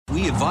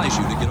advise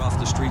you to get off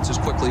the streets as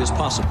quickly as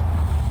possible.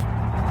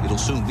 It'll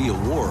soon be a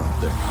war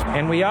up there.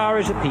 And we are,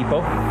 as a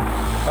people,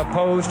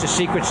 opposed to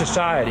secret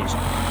societies,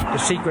 to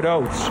secret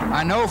oaths.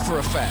 I know for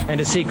a fact. And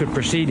to secret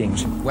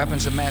proceedings.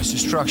 Weapons of mass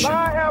destruction.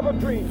 I have a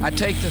dream. I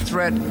take the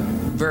threat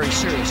very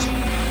seriously.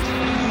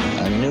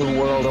 A new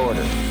world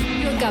order.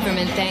 Your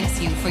government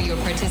thanks you for your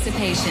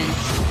participation.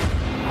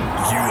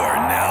 You are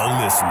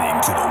now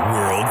listening to the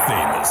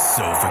world-famous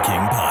Sofa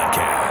King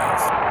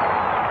podcast.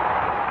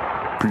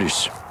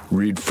 Please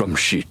read from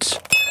sheets.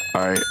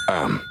 I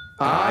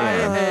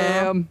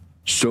am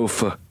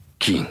Sofa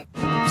King.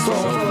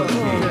 Sofa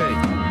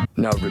King.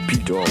 Now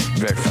repeat all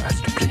very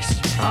fast, please.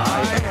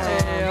 I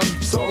am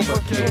Sofa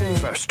King.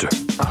 Faster.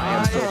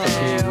 I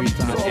am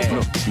Sofa King.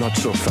 No, not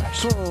so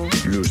fast.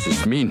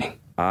 Loses meaning.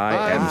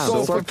 I am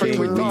Sofa King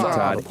with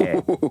Todd.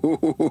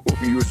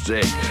 You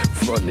say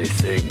funny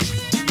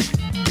things.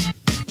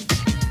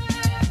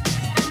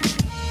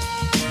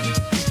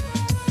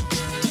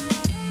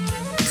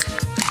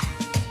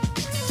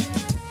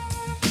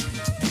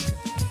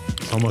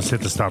 Almost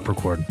hit the stop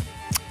record.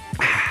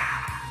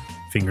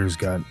 Fingers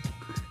got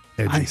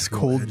edgy. Ice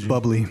cold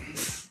bubbly.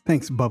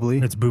 Thanks, bubbly.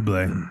 It's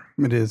buble.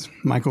 It is.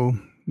 Michael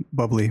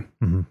Bubbly.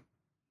 Mm-hmm.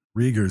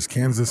 Rieger's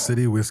Kansas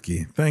City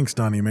whiskey. Thanks,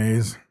 Donnie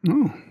Mays.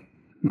 Oh,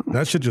 no.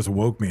 That shit just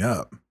woke me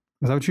up.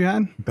 Is that what you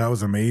had? That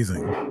was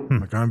amazing.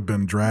 Like, I've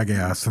been drag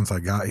ass since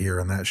I got here,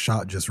 and that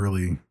shot just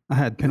really... I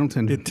had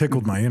Pendleton. It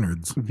tickled my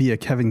innards. Via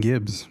Kevin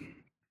Gibbs.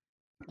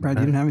 Brad,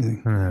 you didn't have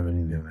anything. I don't have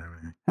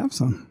anything. Have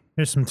some.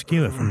 Here's some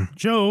tequila from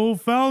Joe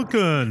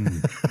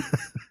Falcon.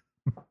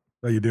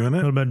 Are you doing it? A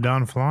little bit of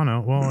Don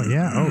Fulano. Well,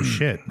 yeah. Oh,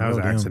 shit. That was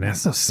an accident.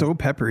 That's so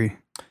peppery.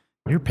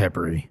 You're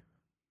peppery.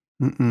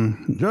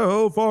 Mm-mm.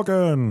 Joe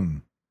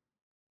Falcon.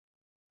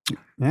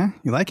 Yeah?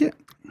 You like it?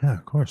 Yeah,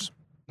 of course.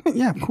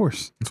 Yeah, of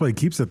course. That's why he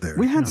keeps it there.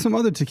 We had some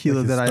other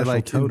tequila that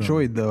I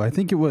enjoyed, though. I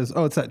think it was,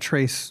 it's that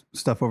Trace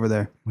stuff over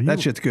there. Well,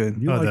 that shit's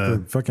good. You like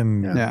the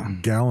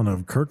fucking gallon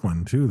of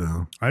Kirkland, too,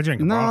 though. I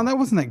drink No, that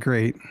wasn't that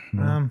great. I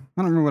don't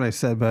remember what I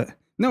said, but...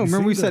 No,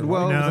 remember we said,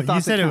 well, no, you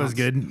said it was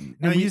good.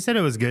 No, you said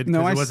it was good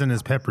because it wasn't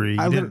as peppery.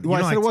 I said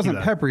it wasn't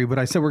peppery, but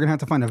I said we're going to have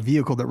to find a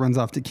vehicle that runs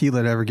off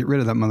tequila to ever get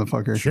rid of that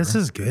motherfucker. This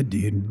is good,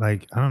 dude.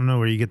 Like, I don't know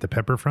where you get the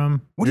pepper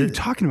from. What are you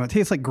talking about? It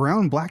tastes like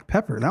ground black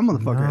pepper. That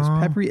motherfucker is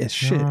peppery as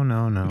shit.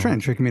 No. You're trying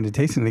to trick me into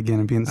tasting it again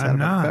and being sad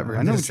about the pepper.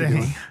 I know what you're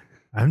doing.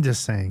 I'm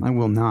just saying. I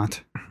will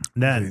not.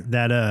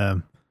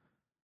 That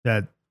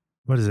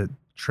what is it?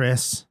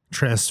 Tres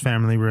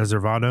Family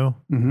Reservado.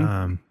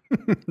 Mm-hmm.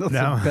 That's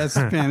the best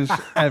Spanish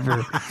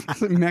ever.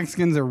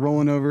 Mexicans are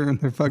rolling over in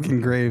their fucking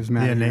graves,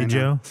 man. The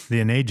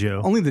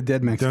Anajo. Only the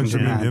dead Mexicans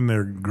Don't you are mean mad. in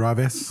their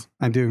graves?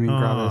 I do mean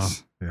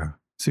graves. Yeah.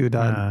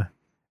 Ciudad.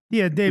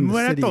 Dia de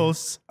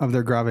Muertos. Of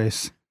their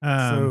graves.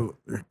 So,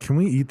 can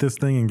we eat this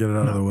thing and get it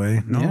out of the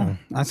way? No. Yeah.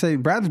 I say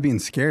Brad's being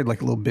scared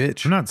like a little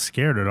bitch. I'm not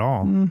scared at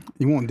all.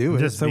 You won't do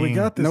it. So we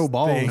got this no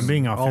balls. thing. I'm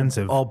being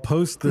offensive. I'll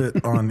post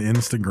it on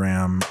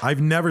Instagram. I've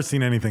never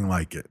seen anything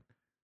like it.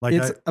 Like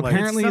it's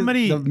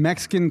apparently the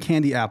Mexican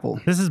candy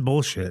apple. This is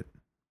bullshit.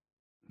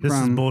 This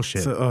is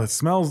bullshit. So, it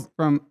smells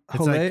from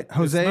Jose.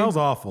 It smells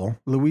awful.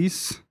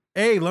 Luis.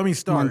 Hey, let me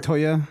start.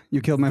 Montoya,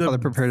 you killed my father.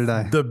 Prepare to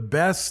die. The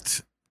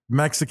best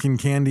Mexican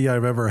candy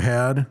I've ever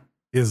had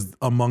is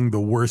among the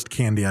worst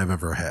candy I've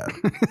ever had.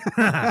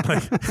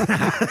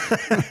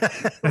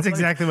 That's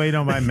exactly why you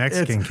don't buy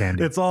Mexican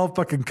candy. It's all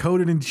fucking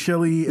coated in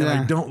chili, and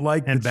I don't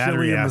like the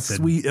chili and the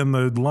sweet and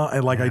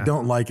I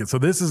don't like it. So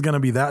this is going to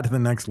be that to the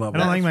next level.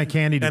 I don't like my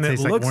candy to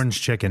taste like orange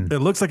chicken. It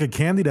looks like a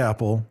candied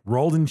apple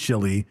rolled in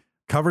chili,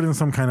 covered in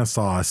some kind of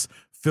sauce,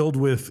 filled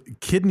with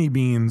kidney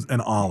beans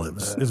and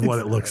olives is what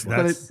it looks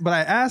like. But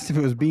I asked if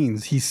it was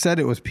beans. He said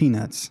it was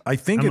peanuts. I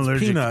think it's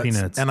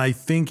peanuts, and I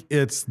think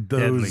it's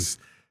those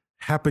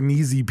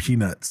Japanese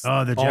peanuts.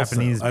 Oh, the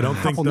Japanese. I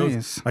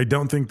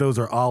don't think those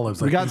are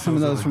olives. We got some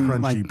of those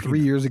from like 3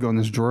 years ago in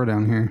this drawer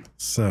down here.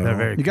 So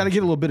you got to get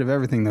a little bit of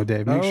everything though,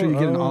 Dave. Make sure you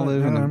get an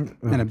olive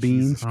and a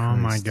bean. Oh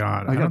my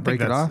God! I got to break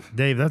it off.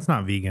 Dave, that's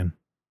not vegan.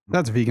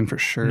 That's vegan for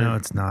sure. No,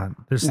 it's not.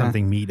 There's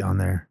something meat on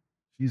there.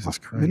 Jesus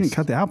Christ! They didn't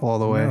cut the apple all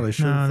the way. No, they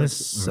should. No, this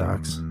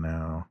sucks.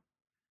 No.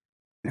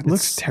 It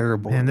looks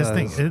terrible. Man, this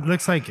thing. It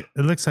looks like.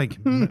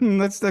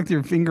 Let's stuck to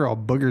your finger all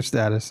booger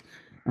status.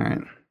 All right.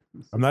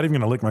 I'm not even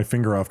going to lick my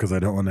finger off because I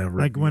don't want to have...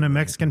 Like when a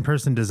Mexican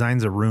person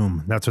designs a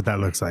room, that's what that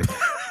looks like.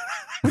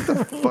 What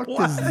the fuck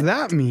does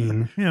that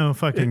mean? You know,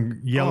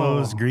 fucking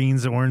yellows,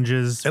 greens,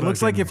 oranges. It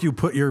looks like if you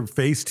put your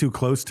face too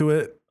close to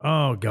it,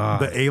 oh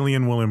God, the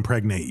alien will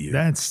impregnate you.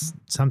 That's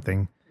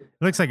something.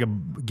 It looks like a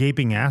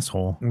gaping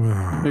asshole.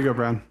 Here you go,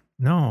 Brown.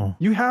 No.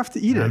 You have to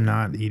eat it. I'm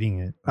not eating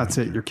it. That's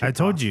it. You're kicked I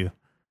told you.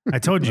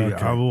 Okay.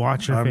 I will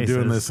watch your faces.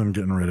 I'm doing this and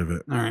getting rid of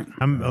it. All right.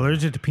 I'm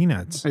allergic to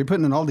peanuts. Are you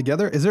putting it all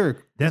together? Is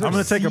there? I'm going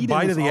to take a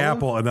bite of the olive?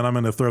 apple and then I'm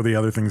going to throw the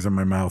other things in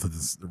my mouth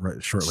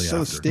shortly after.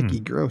 So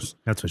sticky, gross.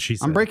 That's what she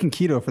said. I'm breaking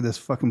keto for this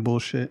fucking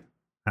bullshit.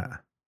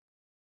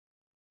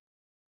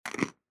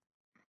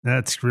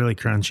 That's really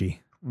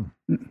crunchy.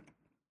 You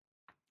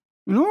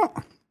know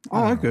what?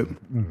 I like it.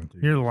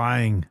 You're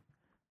lying.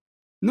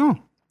 No.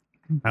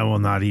 I will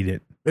not eat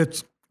it.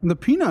 The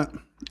peanut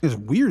is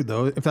weird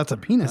though. If that's a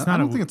peanut, I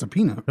don't think it's a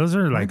peanut. Those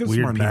are like it's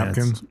weird more peanuts.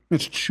 napkins.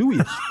 It's chewy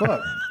as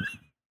fuck.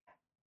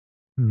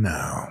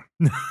 No.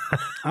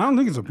 I don't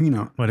think it's a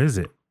peanut. What is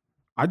it?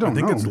 I don't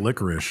know. I think it's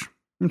licorice.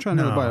 I'm trying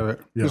another bite of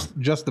it. Yeah.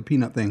 Just the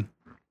peanut thing.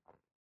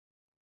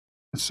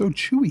 It's so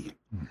chewy.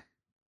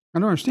 I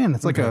don't understand.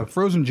 It's like a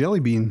frozen jelly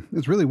bean.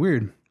 It's really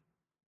weird.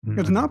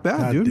 It's not bad,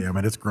 God dude. damn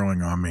it. It's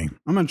growing on me.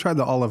 I'm going to try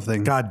the olive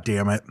thing. God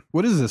damn it.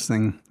 What is this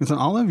thing? It's an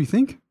olive, you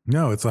think?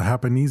 No, it's a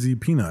Japanese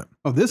peanut.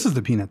 Oh, this is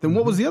the peanut. Then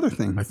what was the other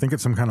thing? I think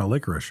it's some kind of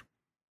licorice.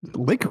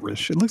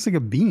 Licorice? It looks like a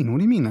bean. What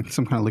do you mean, like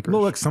some kind of licorice?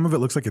 Well, look, some of it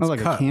looks like it's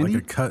like a cut. candy?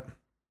 Like a cut.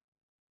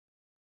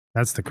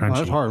 That's the crunchy. Oh,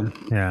 that's hard.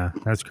 Yeah,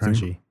 that's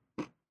crunchy.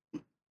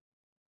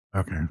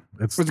 Okay.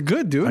 It's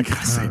good, dude. I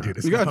gotta say, dude,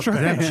 it's you gotta not try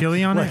bad. Does it have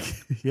chili on it?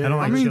 Yeah, I don't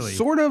like chili.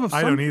 sort of.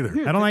 I don't either.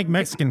 Here, I don't like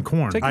Mexican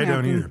corn. take a I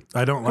don't napkin. either.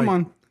 I don't like. Come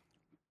on.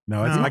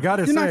 No, it's, No. I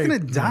gotta You're say. not going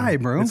to die,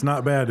 bro. It's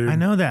not bad, dude. I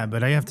know that,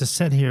 but I have to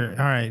sit here.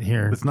 All right,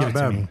 here. It's not give it to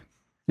bad. me.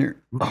 Here.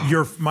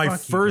 My fuck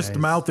you first guys.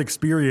 mouth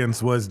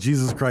experience was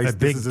Jesus Christ. A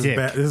big This is dick.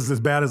 as bad. This is as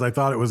bad as I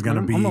thought it was going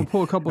to I'm be. gonna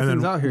pull a couple and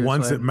things then out here,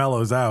 Once so it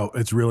mellows out,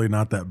 it's really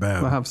not that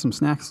bad. I'll have some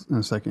snacks in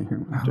a second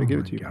here. After I give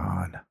it to you.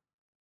 God.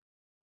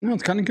 No,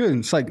 it's kind of good.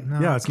 It's like, No,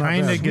 Yeah, it's not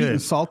kind bad. of Sweet good.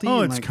 and salty Oh,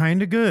 and it's like-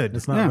 kind of good.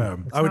 It's not Yeah.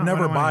 bad. It's I would not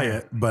never what I buy wanna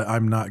it, but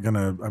I'm not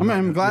gonna.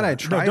 I'm glad I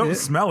tried Don't it.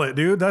 smell it,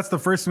 dude. That's the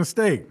first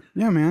mistake.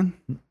 yeah, man.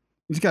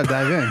 You just got to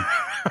dive in.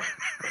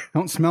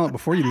 Don't smell it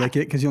before you lick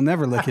it because you'll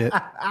never lick it.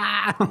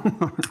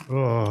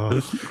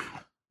 Oh.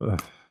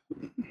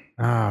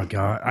 Oh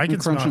God, I can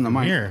smell it crunching the from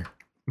mic. here.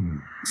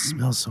 It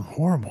smells so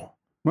horrible.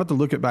 We'll have to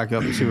look it back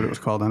up and see what it was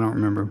called. I don't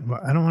remember.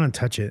 But I don't want to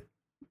touch it.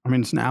 I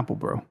mean, it's an apple,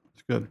 bro.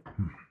 It's good.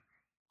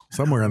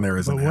 Somewhere in there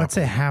is But an what's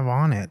apple. it have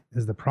on it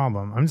is the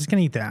problem. I'm just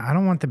gonna eat that. I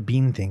don't want the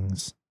bean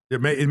things. It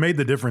made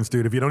the difference,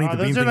 dude. If you don't eat Oh,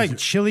 the bean those are things, like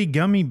chili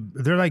gummy.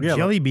 They're like Yeah,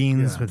 jelly like-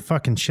 beans yeah. with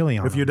fucking chili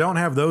on if you them. don't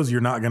have those, you're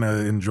not gonna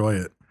enjoy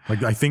it.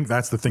 Like I think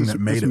that's the thing that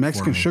made It's it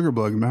Mexican for me. sugar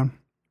bug, man.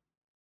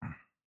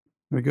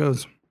 There it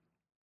goes.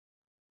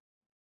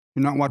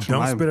 You're not watching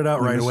Don't live. spit it out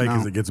You're right away missing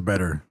because out. it gets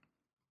better.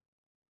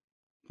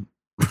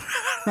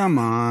 Come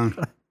on.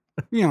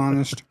 Be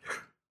honest.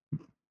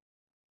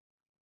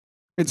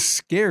 It's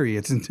scary.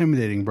 It's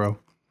intimidating, bro.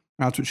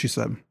 That's what she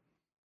said.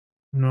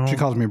 No, She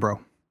calls me bro.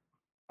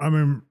 I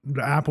mean,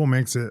 the apple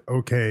makes it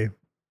okay.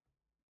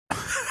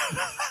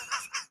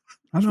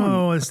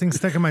 No, this thing's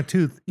stuck in my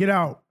tooth. Get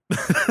out.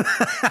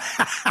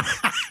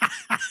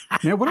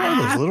 Yeah, what are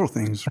all those little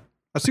things?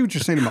 I see what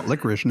you're saying about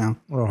licorice now.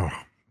 Oh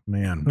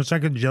man, It's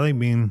like a jelly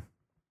bean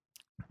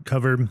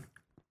covered.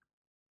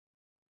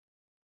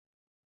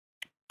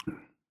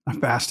 I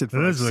fasted It for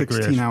like is 16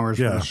 licorice. hours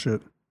for Yeah. this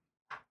shit.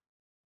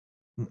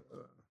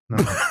 No,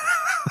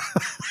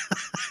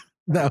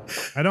 no.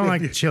 I don't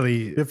like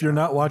chili. If you're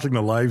not watching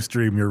the live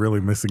stream, you're really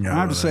missing out.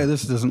 I have to on say, that.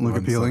 this doesn't look on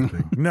appealing.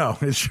 something. No,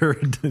 it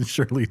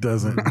surely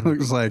doesn't. It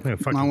looks like, Like a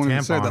fucking I won't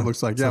even say tampon. that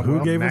looks like. So Yeah, who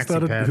well, gave us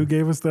that? maxi pad. Who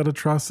gave us that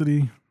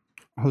atrocity?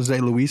 Jose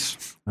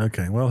Luis.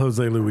 Okay, well,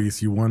 Jose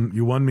Luis, you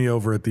won me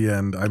over at the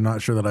end. I'm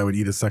not sure that I would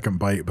eat a second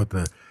bite, but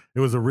it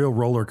was a real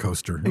roller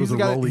coaster. It He's was the a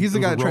guy, rolly- he's the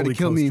it was guy a that tried to roller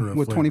kill me coaster of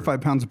with flavor.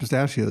 25 pounds of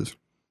pistachios.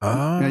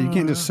 Ah. Yeah, you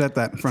can't just set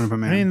that in front of a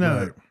man. I mean,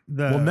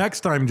 Right. Well,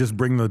 next time, just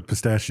bring the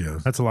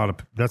pistachios. that's a lot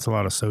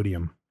of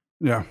sodium.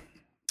 Yeah.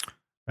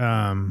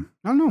 I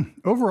don't know.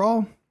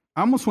 Overall,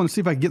 I almost want to see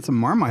if I can get some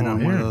Marmite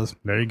on one of Here. those.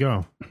 There you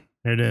go.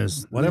 There it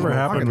is. Whatever This is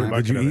happened? pocket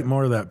Did you knife. eat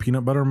more of that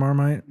peanut butter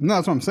Marmite? No,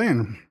 that's what I'm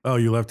saying. Oh,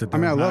 you left it I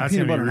mean, I there. love that's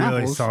peanut gonna butter be and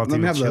really apples. salty Let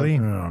me with have chili.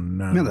 Oh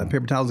no! Let me have that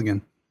paper towels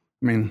again.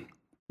 I mean,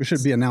 we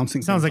should be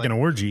announcing. Sounds things like an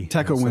orgy.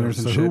 Teco winners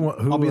and so shit. who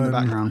I'll be in the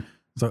won? background.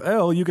 So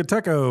El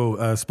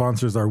Yucateco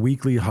sponsors our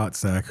weekly hot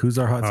sack. Who's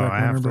our hot Oh, sack I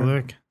have winner, to bro?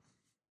 look.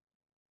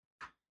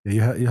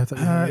 Yeah, you have to.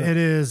 It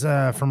is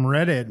from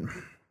Reddit.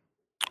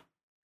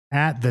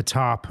 At the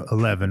top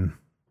 11,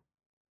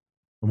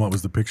 And what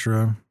was the picture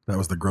of? That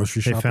was the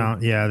grocery they shop.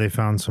 they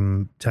found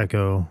some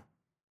Teco.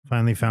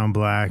 Finally found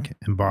black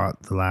and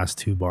bought the last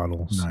 2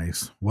 bottles.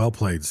 Nice, well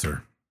played,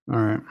 sir. All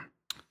right.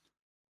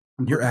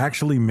 You're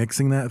actually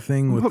mixing that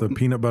thing with the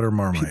peanut butter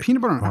Marmite.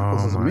 Peanut butter and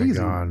apples Oh is my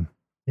amazing. God!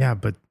 Yeah,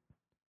 but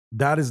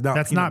That is not.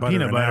 that's peanut not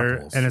peanut butter,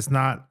 apples. and it's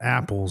not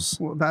apples.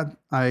 Well, that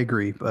I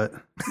agree, but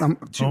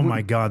Oh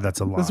my God, that's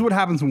a lot. This is what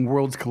happens when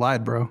worlds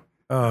collide, bro.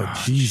 Oh,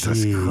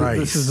 Jesus geez. Christ!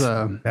 This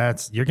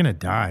is You're gonna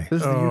die.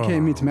 this is the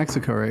UK meets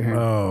Mexico right here.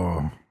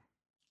 Oh,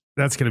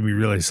 That's gonna be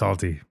really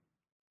salty.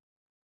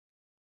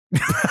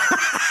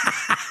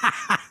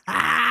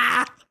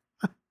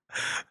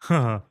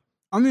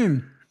 I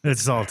mean,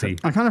 It's salty.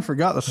 I kind of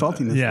forgot the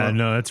saltiness. Yeah, but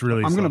no, it's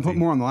really. I'm salty. gonna put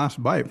more on the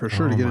last bite for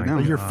sure to Oh get my it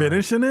down. you're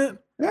finishing it.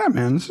 Yeah,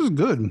 man, this is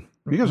good.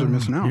 You guys are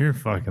missing out. You're a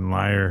fucking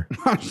liar.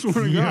 I swear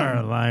to You God. are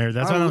a liar.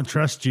 That's why I don't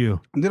trust you.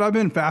 Dude, I've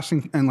been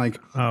fasting and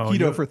like keto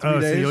you'll- for 3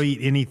 days. So you'll eat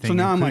anything. So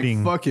now I'm like,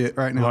 including fuck it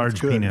right now. large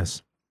It's good.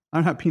 penis. I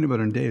don't have peanut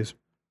butter in days.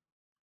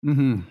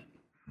 Mm-hmm.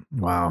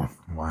 Wow.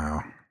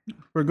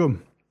 Very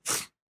good.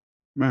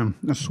 Man,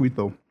 that's sweet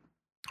though.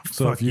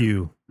 So Fuck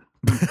you.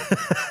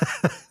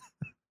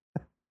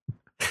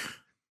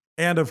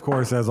 And of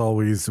course, as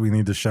always, we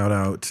need to shout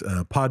out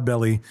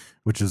Podbelly,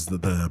 which is the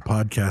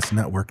podcast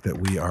network that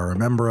we are a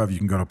member of. You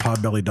can go to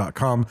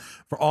podbelly.com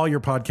for all your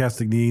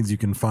podcasting needs. You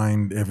can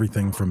find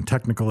everything from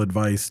technical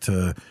advice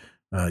to,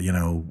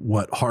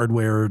 what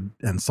hardware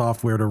and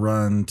software to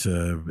run,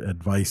 to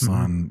advice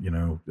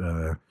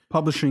on,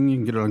 Publishing. You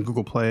can get it on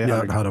Google Play.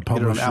 how to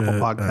publish get it on Apple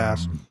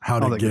Podcasts. How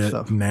to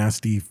get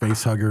nasty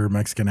face hugger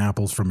Mexican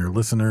apples from your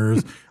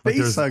listeners.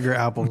 Face hugger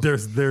apples.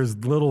 There's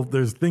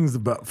things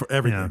about for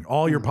everything.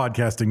 All your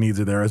podcasting needs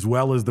are there, as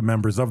well as the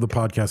members of the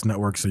podcast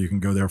network. So you can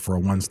go there for a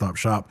one-stop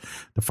shop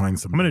to find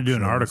some. I'm going to do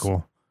an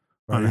article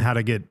on how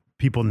to get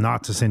people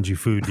not to send you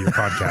food to your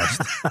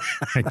podcast.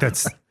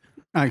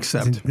 I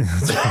accept.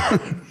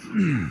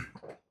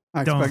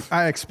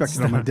 I expect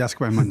it on my desk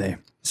by Monday.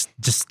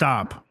 Just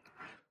stop.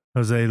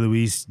 Jose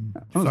Luis,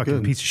 fucking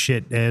good. piece of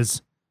shit,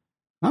 Ez.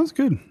 That was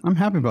good. I'm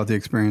happy about the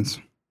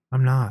experience.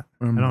 I'm not.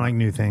 I don't like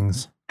new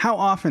things. How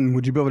often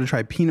would you be able to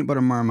try peanut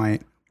butter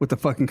Marmite with the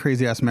fucking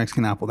crazy ass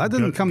Mexican apple? That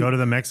doesn't come. Go to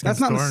the Mexican That's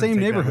not in the store and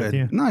same take that with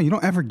neighborhood. you. No, you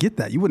don't ever get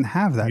that. You wouldn't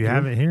have that. You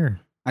have it here.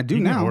 I do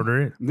You now. can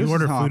order it. This You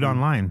order is how food often.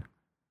 online.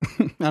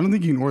 I don't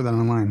think you can order that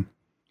online.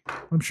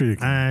 I'm sure you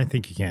can. I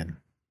think you can.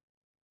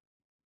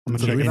 I'm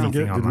So gonna check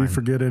it out. did we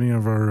forget any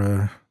of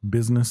our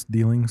business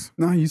dealings?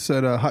 No, you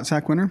said hot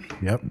sack winner.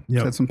 Yep.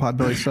 Said some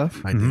Podbelly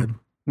stuff. I did.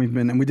 We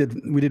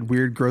did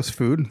weird gross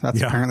food.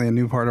 That's apparently a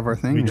new part of our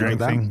thing. We drank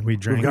that. We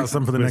drank. We've got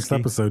some for the next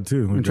whiskey. episode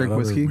too. We We've drank got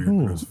other whiskey.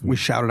 weird gross food. We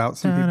shouted out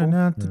some people.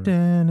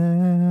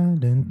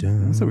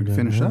 So we can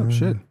finish up.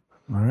 Shit.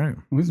 All right.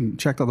 We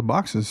checked all the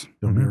boxes.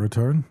 Don't be a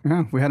retard.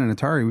 Yeah, if we had an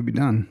Atari, we'd be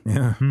done.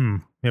 Yeah.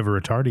 You have a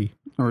retardy.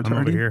 A I'm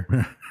over Retardy? here.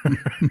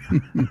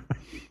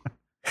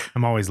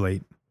 I'm always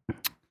late.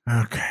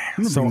 Okay.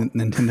 I'm So gonna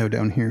bring Nintendo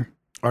down here.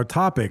 our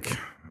topic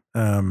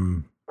Yeah,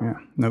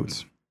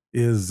 notes.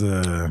 is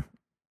I've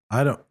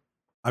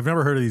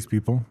never heard of these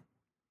people.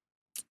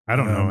 I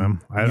don't know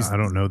him. I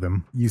don't know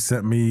them. You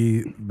sent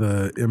me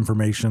the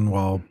information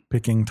while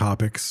picking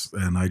topics,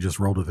 and I just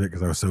rolled with it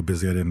because I was so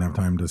busy I didn't have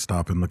time to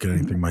stop and look at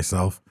anything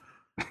myself.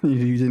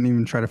 You didn't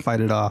even try to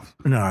fight it off.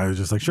 No, I was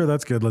just like, sure,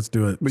 that's good, let's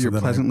do it. But you're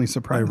then pleasantly I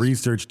surprised.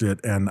 researched it,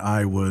 and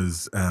I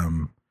was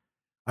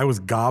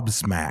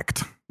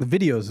gobsmacked. The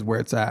videos is where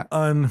it's at.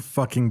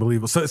 Unfucking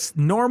believable. So it's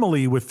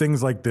normally with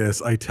things like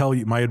this, I tell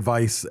you my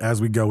advice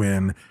as we go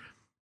in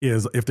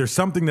is if there's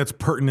something that's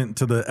pertinent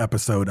to the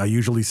episode, I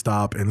usually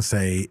stop and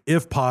say,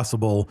 if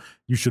possible,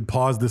 you should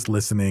pause this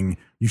listening.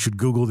 You should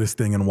Google this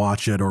thing and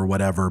watch it or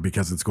whatever,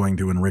 because it's going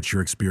to enrich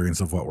your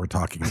experience of what we're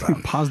talking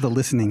about. Pause the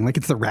listening, like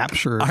it's the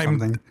Rapture or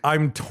something.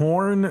 I'm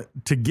torn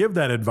to give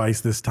that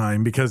advice this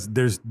time because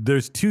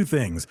there's two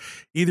things.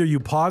 Either you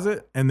pause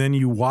it and then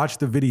you watch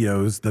the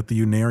videos that the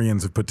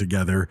Unarians have put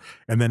together,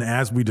 and then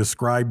as we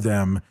describe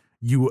them,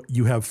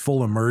 you have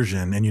full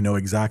immersion and you know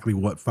exactly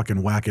what fucking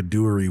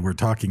wackadooery we're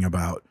talking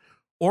about,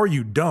 or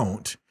you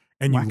don't.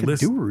 And you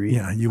listen.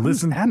 Yeah, you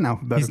listen.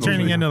 He's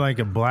turning into like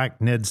a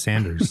black Ned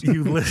Sanders.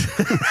 You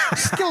listen.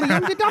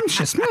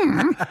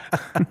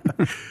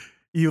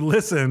 You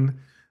listen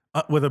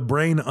with a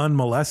brain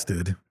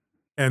unmolested,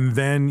 and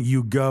then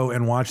you go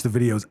and watch the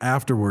videos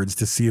afterwards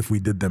to see if we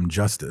did them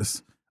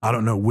justice. I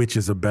don't know which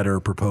is a better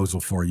proposal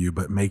for you,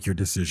 but make your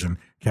decision.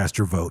 Cast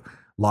your vote.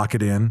 Lock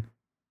it in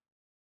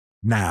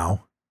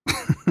now,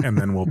 and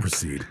then we'll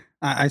proceed.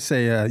 I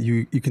say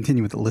you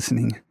continue with the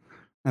listening,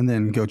 and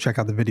then go check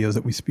out the videos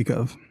that we speak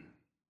of.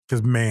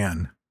 Because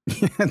man,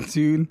 yeah,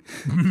 dude,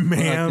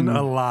 man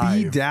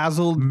alive,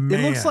 bedazzled. Man.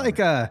 It looks like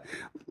a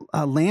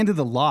Land of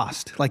the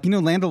Lost. Like, you know,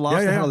 Land of the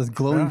Lost, Yeah, had all this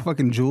glowing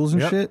fucking jewels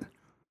and Yep. shit.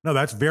 No,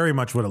 that's very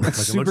much what it looks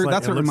That's like. It looks super- like,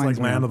 that's what it looks reminds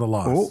like me Land of. of the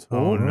Lost.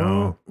 Oh,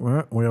 no.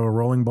 Well, we have a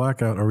rolling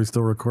blackout. Are we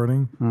still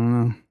recording? I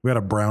don't know. We had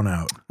a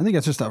brownout. I think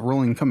that's just a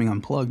rolling coming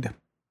unplugged.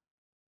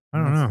 I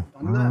don't know.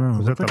 I don't know.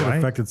 Was I that the think it light?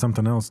 affected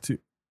something else too.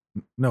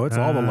 No, it's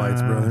all the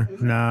lights, brother.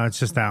 No, it's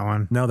just that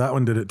one. No, that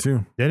one did it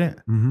too. Did it?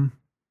 Mm-hmm.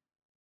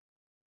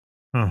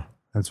 Huh.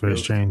 That's very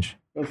strange.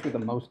 Goes for the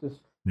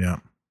mostest. Yeah.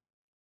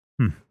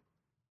 Hmm.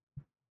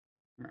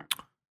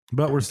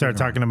 But We start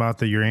talking about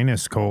the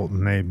Uranus cult,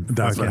 and they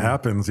That's what fucking-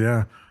 happens.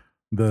 Yeah.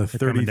 The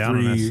They're coming down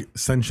on 33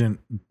 sentient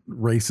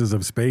races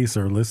of space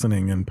are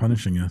listening and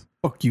punishing us.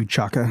 Fuck you,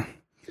 Chaka.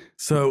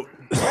 So,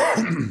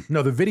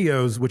 no, the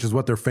videos, which is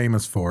what they're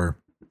famous for,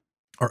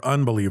 are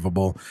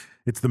unbelievable.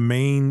 It's the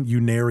main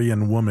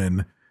Unarian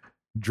woman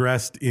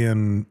dressed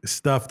in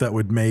stuff that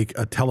would make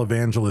a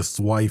televangelist's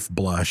wife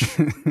blush.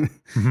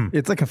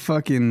 It's like a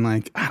fucking,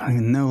 like, I don't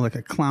even know, like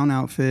a clown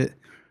outfit.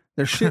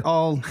 Their shit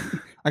all,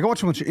 I go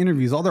watch a bunch of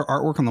interviews. All their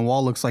artwork on the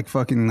wall looks like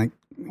fucking, like,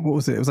 what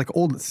was it? It was like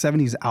old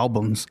 70s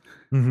albums,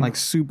 like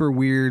super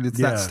weird. It's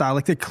Yeah. that style.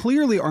 Like, they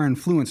clearly are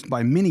influenced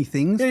by many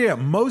things. Yeah.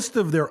 Most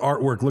of their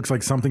artwork looks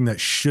like something that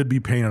should be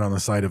painted on the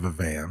side of a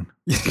van.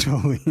 Yeah,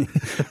 totally.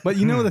 But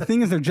you know, the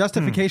thing is, their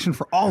justification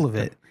for all of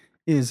it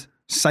is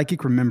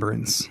psychic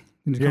remembrance.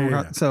 Did you come Yeah.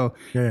 across- So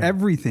Yeah.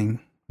 everything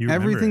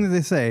remember that it.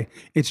 they say,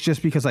 it's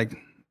just because, like,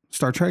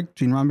 Star Trek,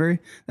 Gene Roddenberry,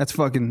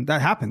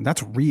 that happened.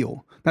 That's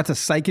real. That's a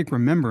psychic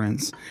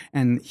remembrance.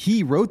 And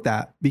he wrote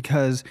that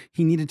because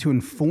he needed to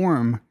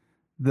inform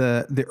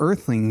the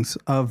Earthlings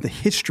of the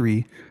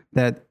history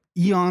that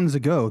eons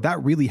ago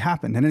that really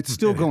happened, and it's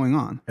still going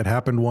on. It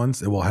happened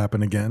once. It will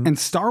happen again. And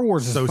Star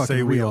Wars is so fucking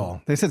say we real.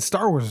 all. They said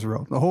Star Wars is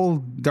real. The whole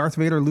Darth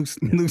Vader, Luke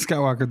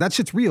Skywalker, that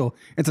shit's real.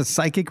 It's a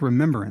psychic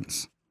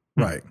remembrance.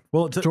 Right.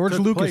 Well, George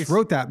Lucas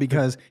wrote that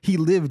because he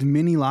lived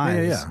many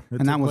lives,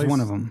 and that was one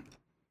of them.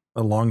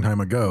 A long time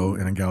ago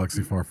in a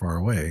galaxy far, far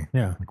away.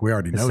 Yeah. Like we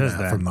already know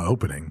that from the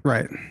opening.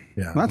 Right.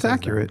 Yeah. Well, that's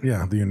accurate.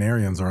 Yeah. The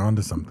Unarians are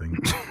onto something.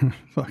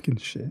 Fucking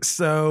shit.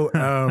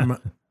 So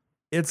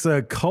it's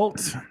a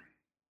cult.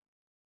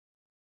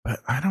 But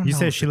I don't know. You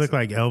said she looked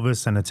like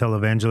Elvis and a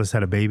televangelist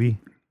had a baby?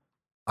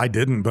 I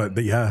didn't,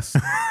 but yes.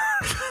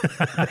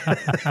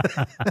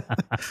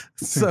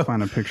 So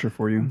find a picture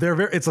for you.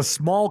 It's a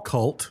small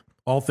cult,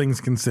 all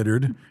things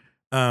considered.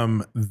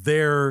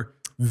 Their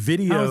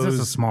videos. How is this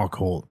a small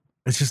cult?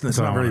 It's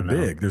not very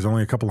big. There's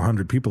only a couple of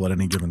hundred people at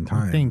any given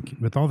time. I think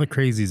with all the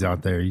crazies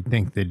out there, you'd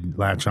think they'd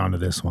latch onto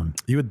this one.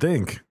 You would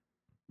think.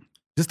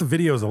 Just the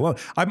videos alone.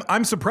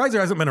 I'm surprised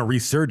there hasn't been a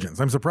resurgence.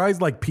 I'm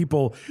surprised like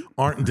people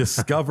aren't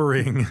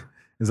discovering.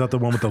 Is that the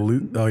one with the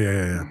loot? Oh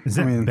yeah. Is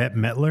that Bette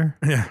Midler?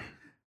 Yeah.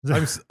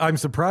 I'm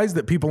surprised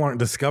that people aren't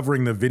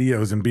discovering the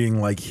videos and being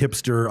like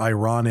hipster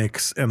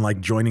ironics and like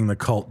joining the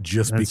cult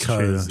just That's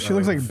because. true. She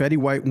looks like Betty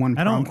White, one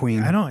prom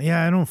queen.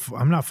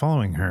 I'm not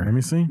following her. Let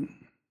me see.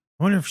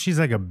 I wonder if she's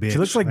like a bitch. She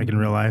looks like in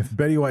real life.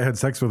 Betty White had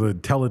sex with a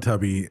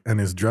Teletubby and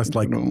is dressed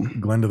like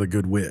Glenda the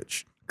Good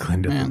Witch.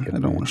 Glenda Man, I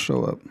don't want to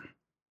show up.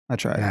 I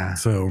tried. Yeah.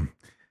 So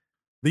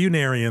the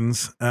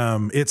Unarians,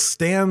 it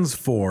stands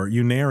for,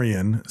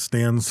 Unarian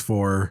stands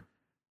for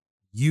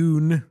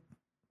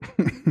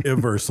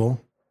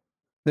universal,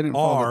 They didn't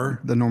follow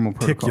the normal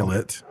protocol.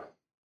 articulate,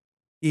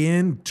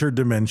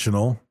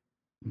 interdimensional,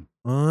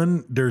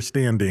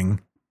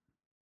 understanding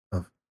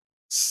of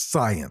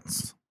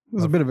science. It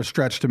was a bit of a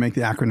stretch to make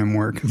the acronym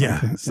work.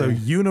 Yeah. So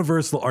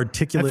universal,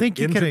 articulate,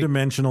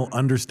 interdimensional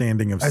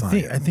understanding of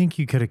science. I think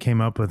you could have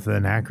came up with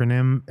an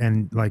acronym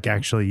and like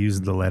actually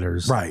used the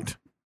letters. Right.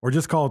 Or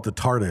just call it the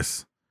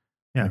TARDIS.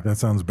 Yeah. Like, that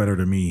sounds better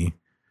to me.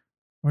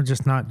 Or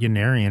just not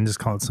Unarian, just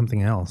call it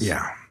something else.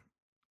 Yeah.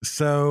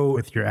 So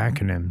with your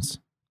acronyms.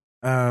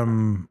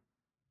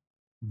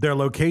 Their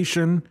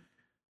location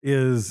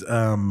is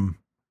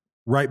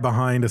right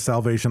behind a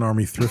Salvation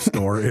Army thrift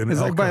store in It's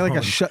El like by like a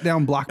Cajon, shut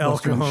down El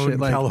Blockbuster and Cajon, shit.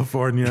 Like,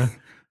 California.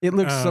 it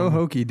looks so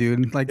hokey,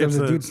 dude. Like there's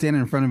it's a dude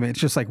standing in front of it. It's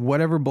just like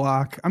whatever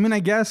block. I mean, I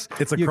guess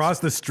It's across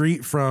the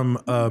street from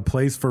a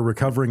place for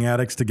recovering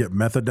addicts to get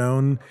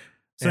methadone.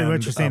 So and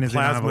what you're saying a is they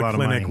don't have a plasma lot of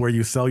clinic money. where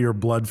you sell your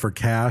blood for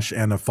cash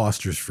and a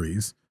Foster's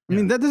freeze. I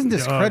mean, that doesn't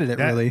discredit it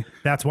really.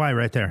 That's why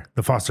right there.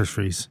 The Foster's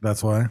freeze.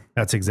 That's why.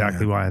 That's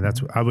exactly why.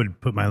 I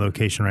would put my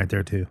location right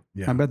there too.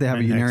 Yeah. I bet they have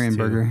Right a next Unarian to-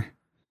 burger.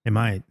 It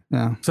might.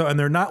 Yeah. So, and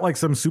they're not like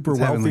some super It's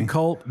wealthy heavenly.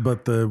 cult,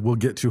 but we'll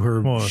get to her.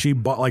 Well, she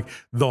bought like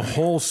the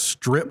whole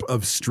strip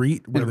of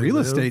street where In they real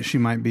live. estate, she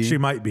might be. She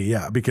might be,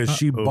 yeah, because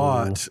she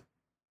bought.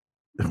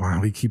 Wow,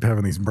 we keep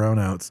having these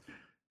brownouts.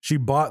 She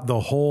bought the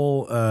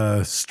whole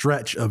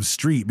stretch of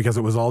street because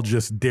it was all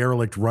just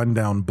derelict,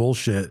 rundown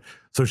bullshit.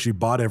 So she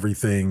bought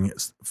everything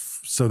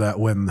so that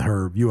when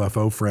her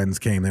UFO friends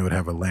came, they would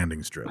have a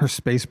landing strip. Her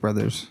Space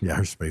Brothers. Yeah,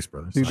 her Space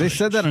Brothers. Dude, they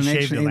said that She on shaved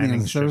Ancient the landing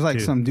Aliens. There was strip, like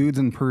too. some dudes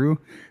in Peru,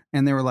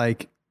 and they were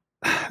like,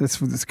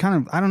 "This kind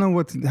of I don't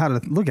know how to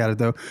look at it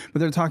though." But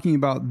they're talking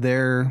about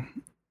their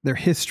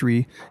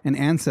history and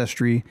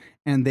ancestry,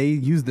 and they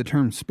used the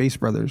term Space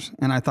Brothers,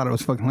 and I thought it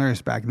was fucking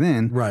hilarious back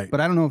then. Right.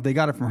 But I don't know if they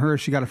got it from her,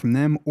 she got it from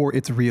them, or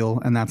it's real,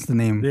 and that's the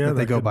name Yeah, that they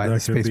that go could- by,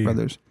 that the could Space be.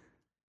 Brothers.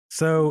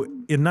 So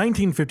in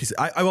 1956,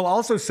 I will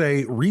also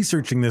say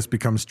researching this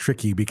becomes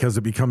tricky because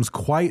it becomes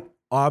quite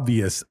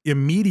obvious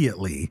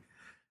immediately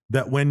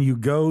that when you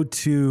go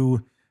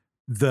to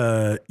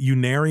the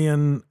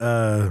Unarian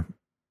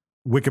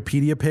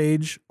Wikipedia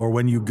page, or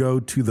when you go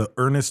to the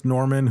Ernest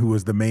Norman, who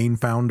was the main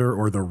founder,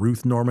 or the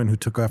Ruth Norman, who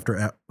took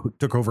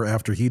over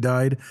after he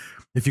died,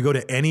 if you go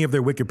to any of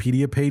their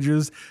Wikipedia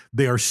pages,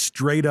 they are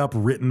straight up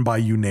written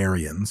by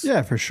Unarians.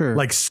 Yeah, for sure.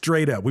 Like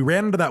straight up. We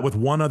ran into that with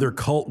one other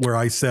cult where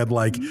I said,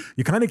 like,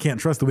 you kind of can't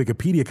trust the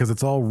Wikipedia because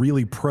it's all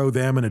really pro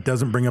them and it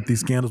doesn't bring up these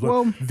scandals.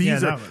 Well,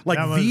 these yeah, are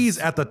that was- these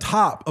at the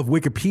top of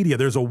Wikipedia.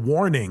 There's a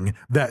warning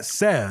that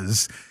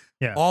says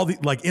Yeah. all the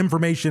like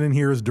information in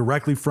here is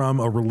directly from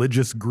a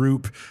religious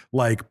group.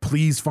 Like,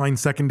 please find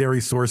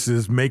secondary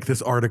sources, make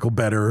this article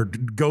better,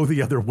 go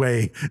the other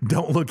way.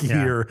 Don't look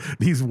here.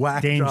 These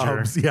whack Danger.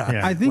 jobs. Yeah.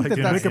 Yeah. I think Like,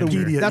 that's the Wikipedia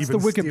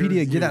Wikipedia even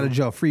steers get out of you.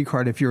 jail free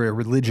card if you're a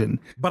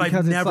religion. But Because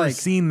I've it's never like-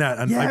 seen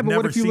that. Yeah, I've but never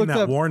what if you seen looked that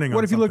up warning. What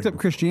on if you looked something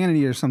up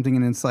Christianity or something,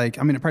 and it's like,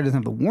 I mean, it probably doesn't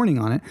have the warning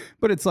on it,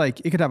 but it's like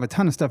it could have a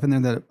ton of stuff in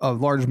there that a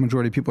large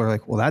majority of people are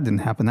like, well, that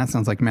didn't happen. That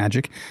sounds like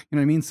magic. You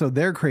know what I mean? So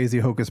they're crazy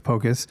hocus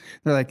pocus.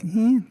 They're like,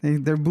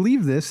 they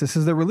believe this. This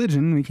is their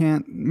religion. We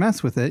can't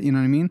mess with it. You know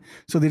what I mean?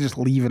 So they just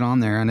leave it on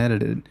there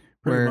unedited.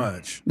 Pretty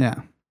much. Yeah.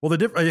 Well,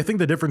 I think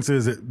the difference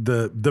is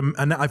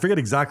and I forget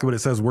exactly what it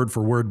says word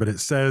for word, but it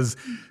says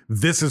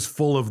this is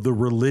full of the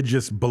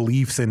religious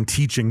beliefs and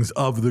teachings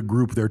of the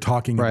group they're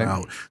talking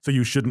about. So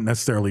you shouldn't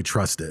necessarily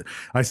trust it.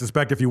 I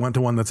suspect if you went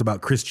to one that's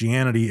about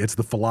Christianity, it's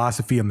the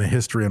philosophy and the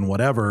history and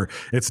whatever.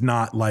 It's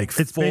not like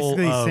it's full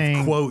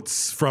of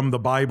quotes from the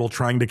Bible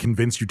trying to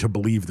convince you to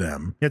believe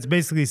them. It's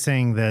basically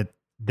saying that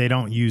they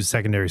don't use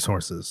secondary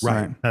sources.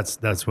 Right.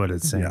 That's what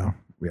it's saying.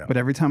 Yeah. But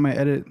every time I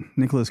edit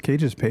Nicolas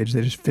Cage's page,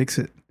 they just fix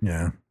it.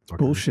 Yeah. It's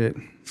bullshit.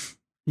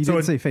 He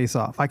didn't say face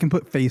off. I can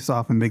put face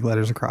off in big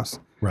letters across.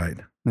 Right.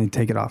 And they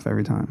take it off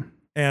every time.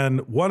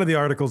 And one of the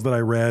articles that I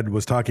read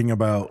was talking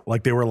about,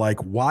 like, they were like,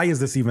 why is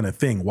this even a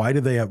thing? Why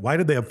did they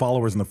have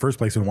followers in the first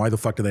place? And why the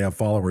fuck do they have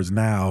followers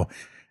now?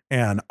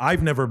 And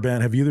I've never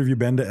been. Have either of you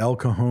been to El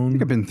Cajon? I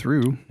think I've been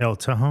through. El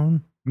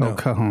Cajon? No. El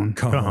Cajon.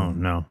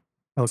 Cajon, no.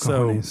 El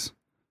Cajones.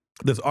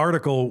 This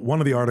article, one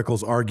of the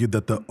articles argued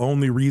that the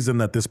only reason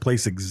that this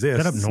place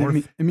exists up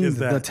north? It means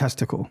the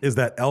testicle. Is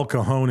that El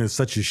Cajon is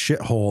such a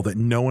shithole that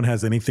no one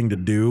has anything to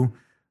do.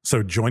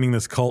 So joining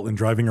this cult and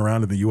driving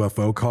around in the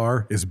UFO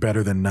car is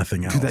better than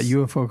nothing else. That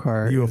UFO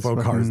car.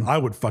 I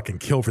would fucking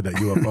kill for that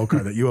UFO car.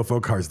 That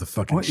UFO car is the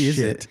fucking what is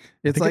shit.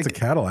 It's it's a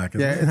Cadillac.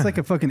 Isn't it? It's like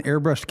a fucking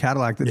airbrushed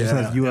Cadillac that just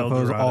has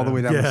UFOs all the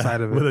way down the side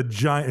of it. With a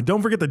giant,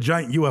 don't forget the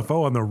giant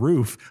UFO on the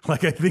roof.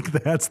 Like, I think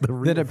that's the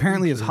real that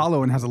apparently feature. is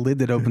hollow and has a lid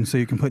that opens so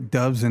you can put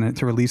doves in it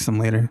to release them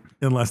later.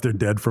 Unless they're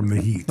dead from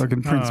the heat.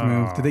 Fucking Prince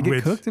move. Did they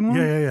get cooked in one?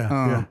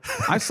 Yeah.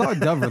 I saw a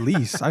dove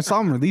release. I saw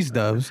them release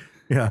doves.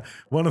 Yeah,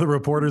 one of the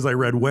reporters I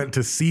read went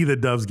to see the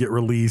doves get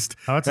released,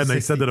 and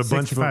they said that a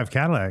bunch of them,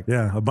 Cadillac.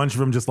 Yeah, a bunch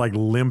of them just like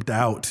limped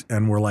out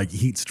and were like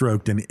heat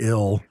stroked and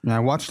ill. Yeah, I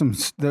watched them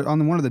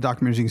on one of the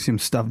documentaries. You can see them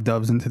stuff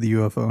doves into the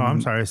UFO. Oh,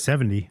 I'm sorry,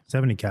 70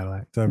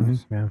 Cadillac.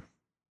 70s, yeah.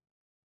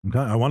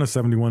 I want a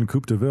 71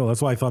 Coupe de Ville.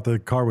 That's why I thought the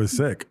car was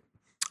sick.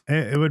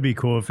 It would be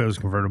cool if it was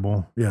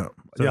convertible. Yeah,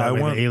 so I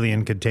want the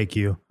alien could take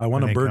you. I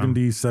want a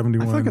burgundy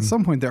 71. I feel like at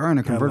some point there are in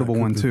a convertible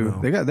one too.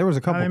 There was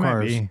a couple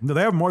cars. No,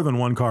 they have more than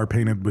one car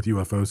painted with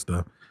UFO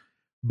stuff.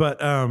 But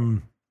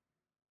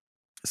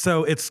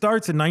so it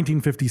starts in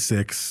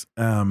 1956,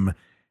 and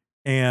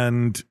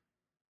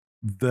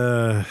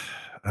I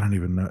don't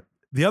even know.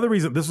 The other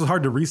reason this was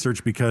hard to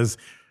research because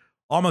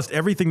almost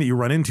everything that you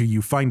run into,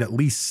 you find at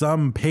least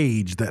some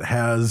page that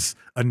has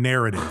a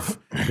narrative.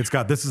 It's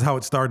got, this is how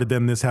it started,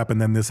 then this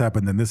happened, then this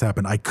happened, then this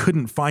happened. I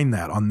couldn't find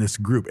that on this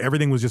group.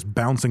 Everything was just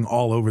bouncing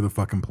all over the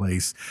fucking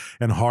place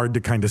and hard to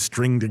kind of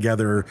string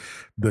together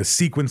the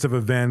sequence of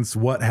events,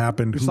 what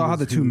happened. You saw how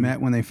the two met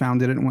when they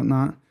found it and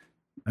whatnot?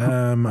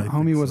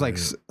 Homie was like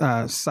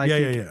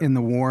psychic in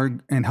the war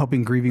and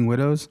helping grieving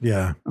widows.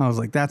 Yeah. I was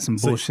like, that's some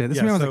bullshit.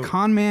 This man was a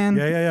con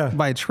man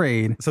by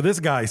trade. So this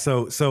guy,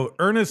 so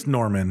Ernest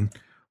Norman,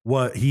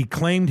 he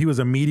claimed he was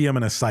a medium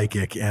and a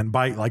psychic and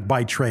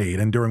by trade.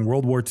 And during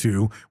World War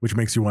II, which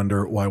makes you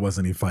wonder, why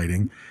wasn't he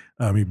fighting?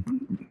 He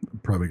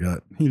probably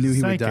he knew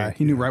he would die.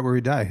 He knew right where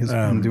he'd die. He's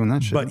doing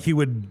that shit. But he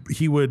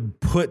would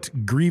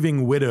put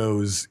grieving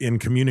widows in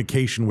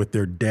communication with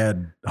their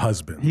dead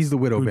husband. He's the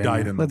widow who banger.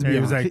 died in He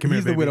was like, come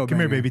here, baby. widow Come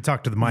here, banger. baby.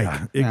 Talk to the mic.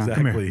 Yeah,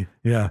 exactly.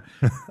 Yeah.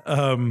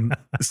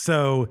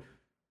 So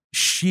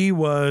she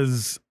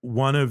was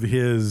one of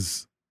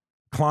his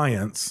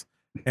clients,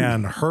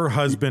 and her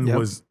husband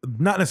was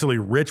not necessarily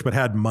rich, but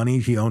had money.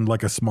 He owned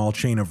like a small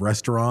chain of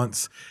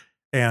restaurants.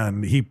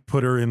 And he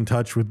put her in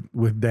touch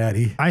with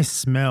Daddy. I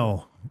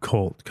smell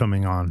cult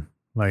coming on,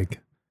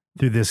 like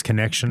through this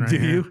connection right Do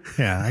here. you?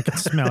 Yeah, I can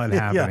smell it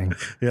happening.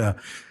 Yeah.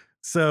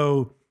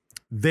 So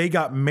they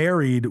got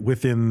married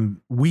within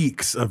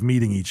weeks of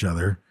meeting each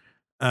other.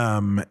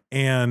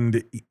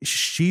 And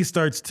she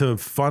starts to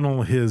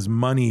funnel his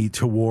money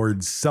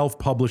towards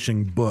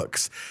self-publishing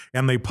books.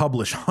 And they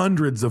publish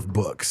hundreds of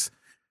books.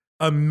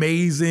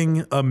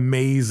 Amazing,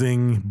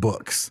 amazing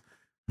books.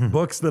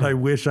 Books that I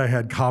wish I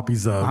had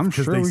copies of. I'm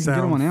sure we can get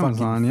them on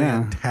Amazon.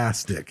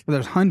 Fantastic. But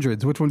there's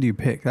hundreds. Which one do you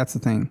pick? That's the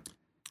thing.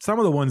 Some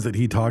of the ones that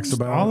he talks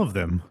about, all of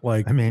them.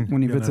 Like, I mean,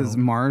 when he visits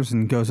Mars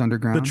and goes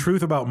underground. The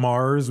Truth About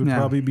Mars would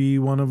probably be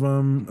one of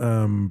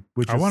them.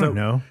 Which I want to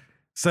know.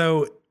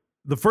 So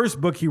the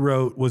first book he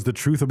wrote was The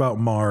Truth About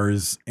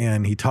Mars,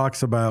 and he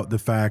talks about the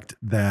fact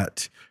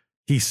that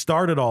he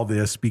started all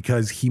this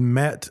because he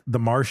met the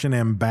Martian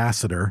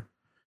ambassador.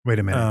 Wait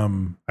a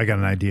minute. I got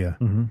an idea.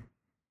 Mm-hmm.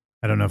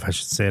 I don't know if I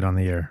should say it on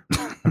the air.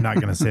 I'm not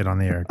going to say it on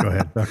the air. Go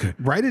ahead. Okay.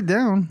 Write it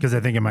down. Because I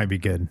think it might be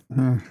good.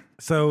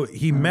 So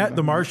he met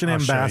the Martian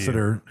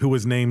ambassador who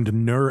was named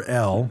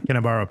Nur-El. Can I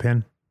borrow a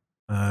pen?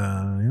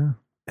 Yeah.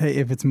 Hey,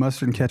 if it's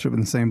mustard and ketchup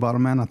in the same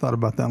bottle, man, I thought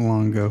about that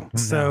long ago.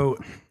 So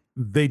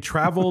they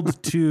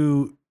traveled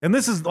to, and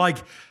this is like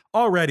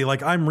already,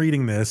 like I'm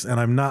reading this and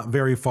I'm not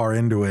very far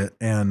into it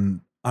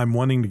and I'm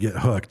wanting to get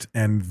hooked.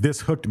 And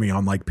this hooked me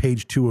on like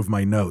page 2 of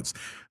my notes.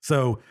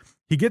 So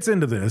he gets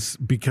into this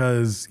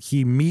because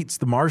he meets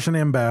the Martian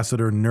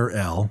ambassador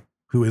Nur-El,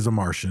 who is a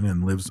Martian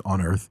and lives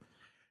on Earth.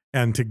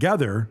 And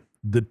together,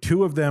 the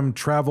two of them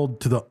traveled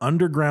to the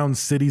underground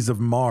cities of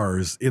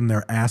Mars in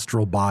their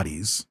astral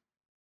bodies.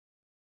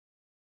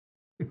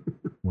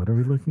 What are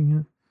we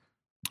looking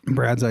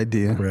Brad's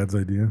idea.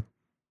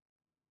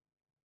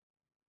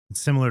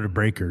 It's similar to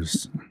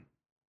Breakers.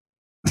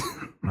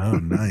 Oh,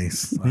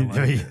 nice. I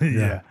like it.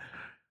 Yeah.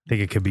 I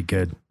think it could be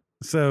good.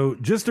 So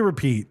just to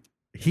repeat,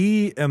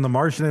 he and the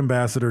Martian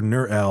ambassador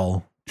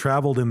Nur-El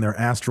traveled in their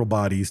astral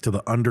bodies to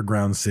the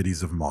underground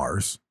cities of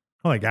Mars.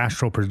 Oh, like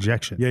astral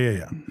projection.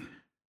 Yeah.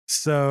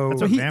 So That's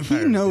So what he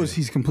vampires knows do.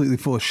 he's completely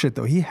full of shit,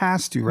 though. He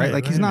has to, right? Wait,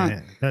 Like wait he's a not.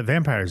 minute. That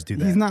vampires do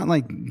that. He's not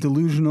like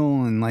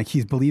delusional and like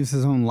he believes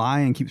his own lie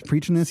and keeps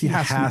preaching this. He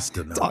has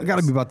to know It's got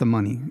to be about the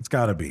money. it's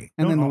got to be.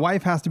 And then the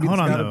wife has to be. Hold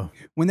this on, guy. though.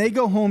 When they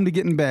go home to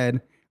get in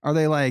bed, are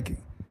they like,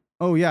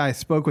 "Oh yeah, I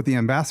spoke with the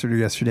ambassador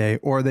yesterday,"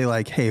 or are they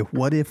like, "Hey,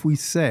 what if we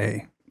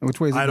say?" Which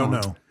way is it I don't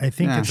going? know. I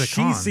think Yeah. it's a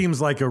She con. seems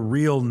like a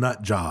real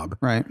nut job.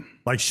 Right.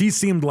 Like she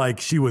seemed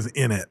like she was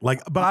in it.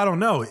 Like, but I don't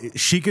know.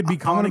 She could be I want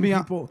to calling be.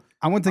 people.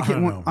 I went to I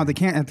don't know. at the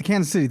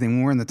Kansas City thing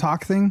when we're in the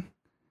talk thing.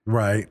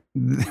 Right.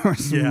 There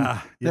was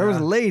there was a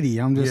yeah. lady.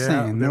 I'm just Yeah,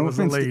 saying. there No was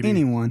a offense to lady.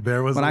 anyone.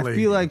 There was but a I lady.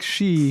 feel like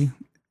she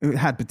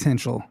had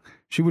potential.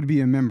 She would be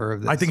a member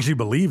of this. I think she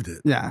believed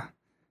it. Yeah.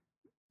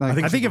 Like,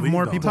 I I think if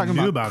more believed people all talking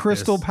knew about about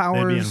crystal this,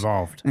 powers they'd be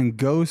involved. and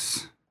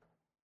ghosts,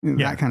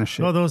 that kind of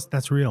shit. Oh,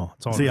 that's real.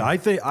 It's all See, real.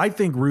 I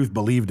think Ruth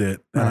believed it,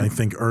 and I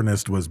think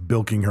Ernest was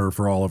bilking her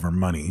for all of her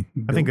money.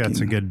 I think that's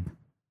a good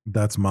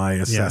That's my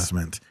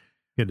assessment.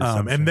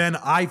 assumption. And then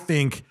I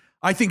think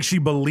she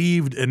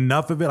believed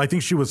enough of it. I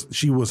think she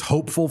was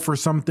hopeful for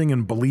something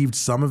and believed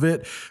some of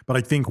it. But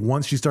I think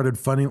once she started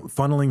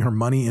funneling her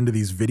money into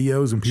these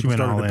videos and people went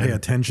started all to pay in.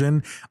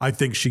 attention, I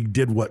think she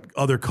did what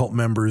other cult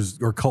members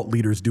or cult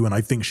leaders do. And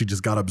I think she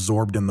just got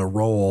absorbed in the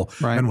role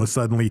Right. and was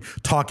suddenly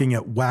talking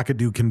at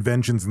wackadoo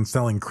conventions and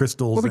selling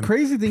crystals. Well, the and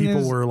crazy thing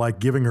people is- were like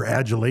giving her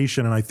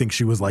adulation. And I think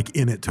she was like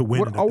in it to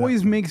win. What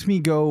always makes me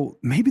go,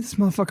 maybe this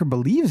motherfucker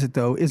believes it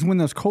though, is when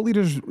those cult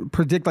leaders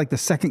predict like the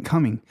second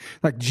coming.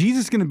 Like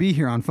Jesus is going to be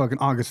here on fucking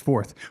August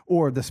 4th,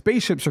 or the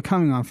spaceships are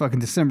coming on fucking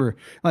December.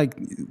 Like,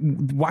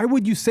 why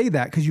would you say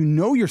that? Because you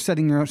know you're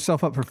setting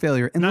yourself up for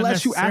failure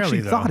unless you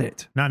actually thought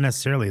it. Not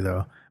necessarily,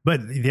 though.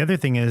 But the other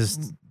thing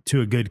is, to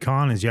a good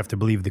con, is you have to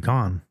believe the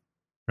con,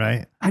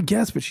 right? I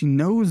guess, but she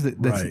knows that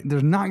Right.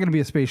 there's not going to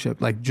be a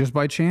spaceship. Like, just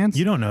by chance.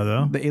 You don't know,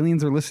 though. The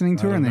aliens are listening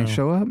to her and they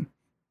show up.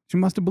 She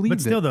must have believed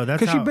But still, it. though,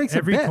 that's because she how makes a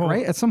every bet, cult-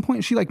 right? At some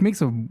point, she like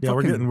makes a Yeah,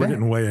 we're fucking bet.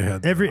 getting way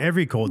ahead.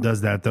 Every cult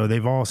does that, though.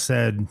 They've all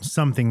said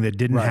something that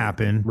didn't Right,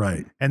 happen,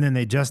 right. And then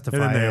they justify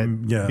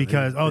And then it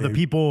because the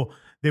people,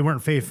 they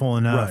weren't faithful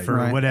enough, Right, or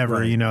right, whatever.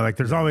 right. You know, like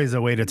there's always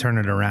a way to turn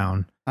it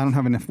around. I don't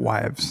have enough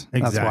wives.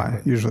 That's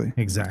why, usually.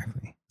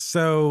 Exactly.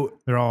 So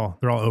They're all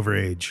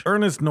overage.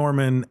 Ernest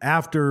Norman,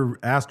 after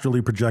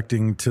astrally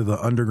projecting to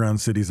the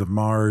underground cities of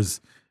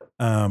Mars,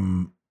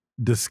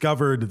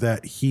 discovered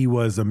that he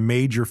was a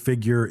major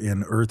figure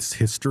in Earth's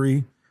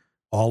history,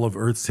 all of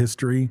Earth's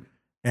history,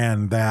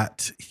 and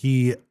that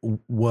he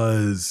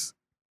was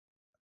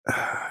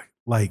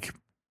like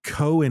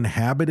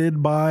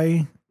co-inhabited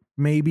by,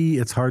 maybe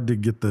it's hard to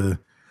get the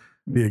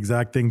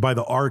exact thing, by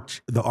the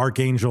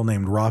archangel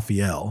named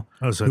Raphael,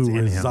 Oh, so it's who in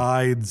him.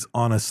 resides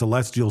on a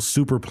celestial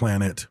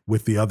superplanet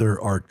with the other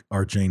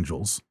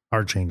archangels.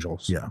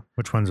 Archangels. Yeah.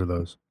 Which ones are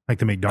those? Like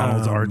the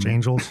McDonald's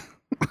archangels?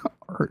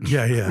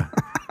 Yeah.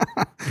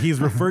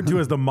 He's referred to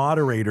as the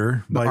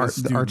moderator by his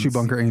The Archie students.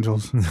 Bunker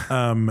Angels.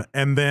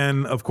 And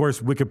then, of course,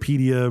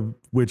 Wikipedia,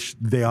 which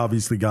they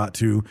obviously got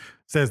to,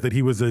 says that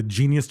he was a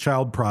genius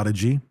child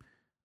prodigy.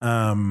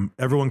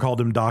 Everyone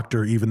called him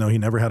doctor, even though he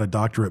never had a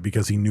doctorate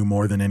because he knew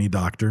more than any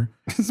doctor.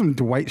 Some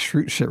Dwight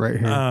Schrute shit right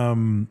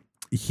here.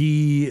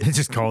 They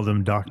just called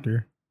him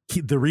doctor.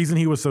 The reason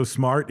he was so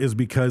smart is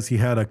because he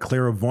had a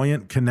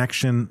clairvoyant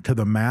connection to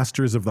the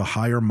masters of the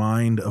higher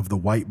mind of the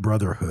White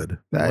Brotherhood.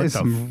 That what is the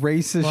some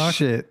racist fuck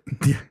shit.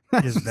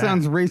 That is that?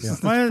 sounds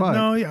racist Well, as fuck.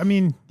 no, I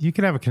mean, you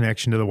could have a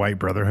connection to the White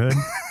Brotherhood.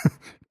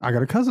 I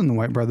got a cousin, the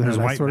White Brotherhood. There's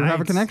I white sort of have a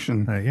knights.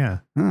 connection. Yeah.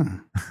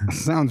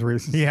 Sounds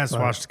racist. He has as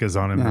fuck.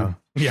 swastikas on him, Yeah.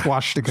 though.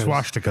 Swastikas.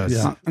 Swastikas.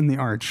 Yeah. In the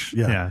arch.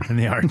 Yeah, in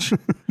the arch.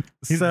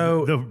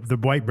 So the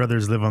White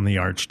brothers live on the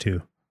arch,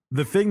 too.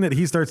 the thing that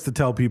he starts to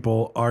tell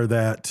people are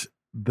that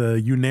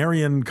the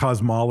Unarian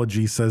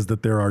cosmology says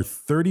that there are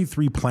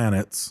 33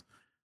 planets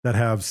that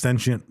have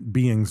sentient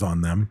beings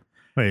on them.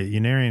 Wait,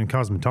 Unarian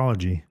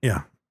cosmetology.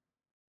 Yeah.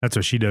 That's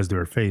what she does to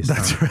her face.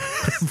 That's huh?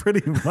 right.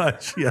 Pretty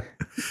much. Yeah.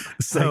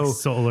 So Like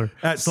solar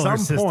at solar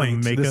some system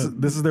point, makeup.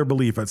 this is their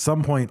belief. At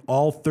some point,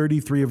 all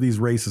 33 of these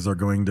races are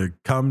going to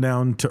come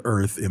down to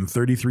Earth in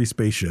 33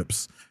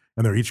 spaceships,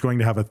 and they're each going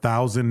to have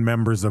 1,000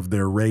 members of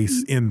their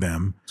race in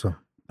them. So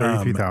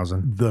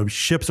 33,000. The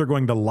ships are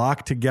going to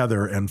lock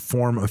together and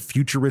form a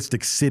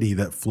futuristic city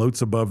that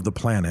floats above the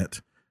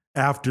planet.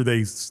 after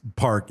they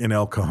park in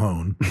El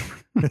Cajon.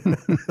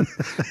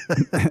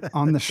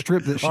 On the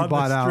strip that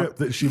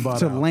she bought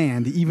to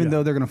land, even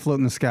though they're going to float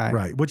in the sky.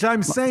 Right. Which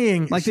I'm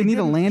saying, like they need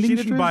a landing She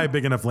strip? didn't buy a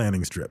big enough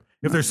landing strip.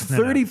 If there's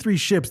 33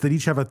 ships that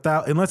each have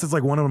 1,000, unless it's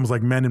like one of them was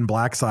like Men in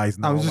Black size.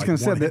 I was just going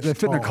to say they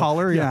fit in a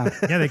collar. Yeah.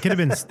 Yeah, they could have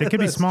been. They could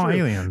be small true.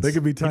 aliens. They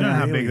could be tiny. You don't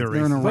know how aliens. big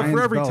they're in a But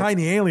for every belt.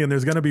 tiny alien,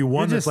 there's going to be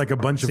one that's just- like a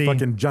bunch see, of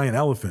fucking giant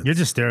elephants. You're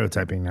just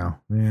stereotyping now.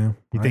 Yeah.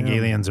 You think I am.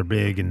 aliens are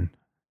big and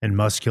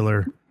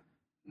muscular,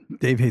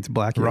 Dave hates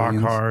black rock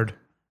aliens. hard.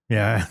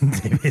 Yeah,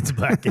 Dave hates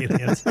black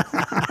aliens.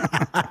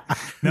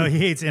 No, he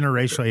hates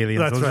interracial aliens.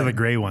 That's Those right. are the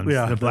gray ones.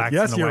 Yeah. The blacks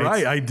Yes, and the you're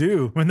whites. right. I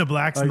do. When the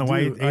blacks and I the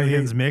do. white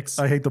aliens mix,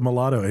 I hate the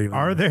mulatto aliens.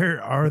 are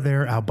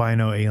there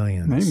albino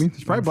aliens? Maybe.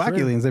 It's probably I'm black sure.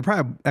 aliens. They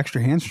probably have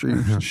extra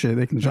hamstrings and shit.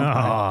 They can jump.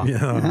 high.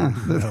 Yeah.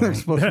 They're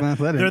supposed to be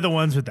athletic. They're the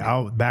ones with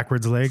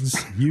backwards legs.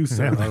 You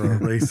said are a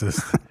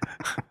racist.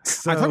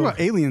 I talk about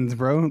aliens,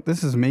 bro.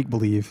 This is make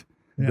believe.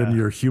 Then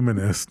you're a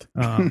humanist.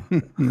 Fine,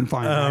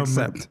 I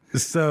accept.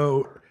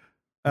 So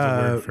There's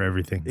a word for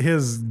everything.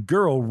 his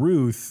girl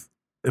Ruth,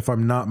 if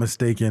I'm not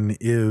mistaken,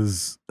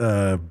 is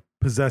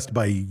possessed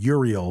by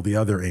Uriel, the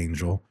other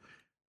angel.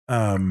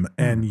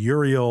 And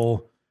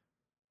Uriel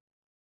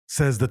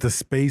says that the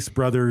Space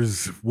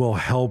Brothers will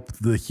help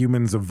the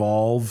humans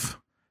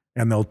evolve,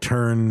 and they'll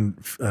turn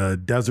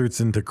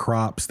deserts into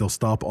crops. They'll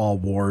stop all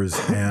wars,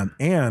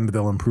 and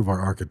they'll improve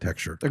our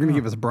architecture. They're going to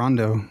give us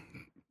Brondo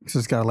because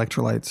it's got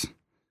electrolytes.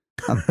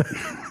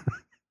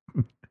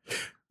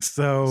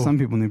 So Some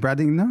people knew. Brad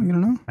didn't know? You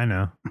don't know? I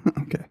know.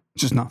 Okay.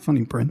 It's just not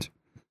funny, Brent.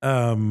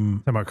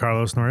 Talking about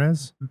Carlos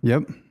Norez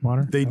Yep.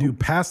 water. they do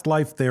past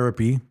life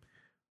therapy,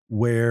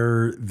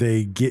 where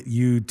they get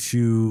you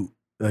to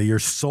your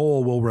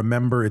soul will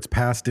remember its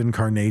past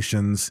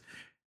incarnations,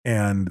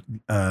 and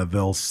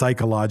they'll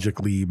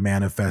psychologically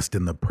manifest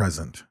in the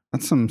present.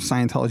 That's some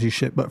Scientology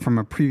shit, but from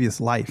a previous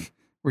life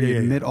where you Yeah,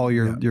 admit yeah, all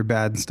your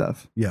bad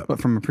stuff. Yeah.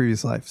 But from a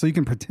previous life. So you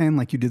can pretend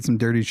like you did some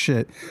dirty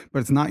shit, but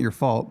it's not your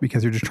fault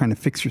because you're just trying to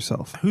fix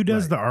yourself. Who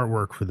does the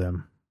artwork for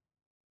them?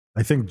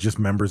 I think just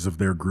members of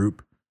their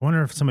group. I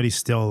wonder if somebody's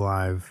still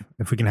alive.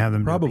 If we can have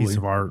them do a Probably. piece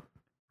of art,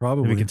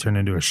 Probably. maybe we can turn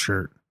into a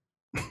shirt.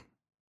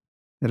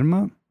 Hit him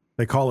up.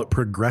 They call it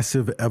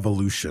progressive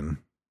evolution.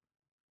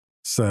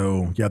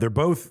 So yeah, they're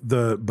both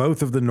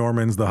of the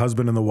Normans, the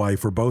husband and the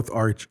wife, are both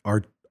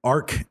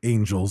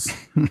archangels.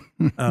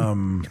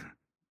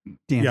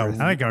 Dangerous.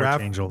 I like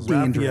archangels.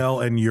 Raphael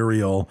and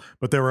Uriel,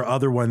 but there were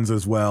other ones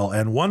as well.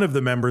 And one of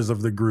the members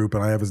of the group,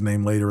 and I have his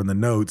name later in the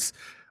notes,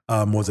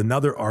 was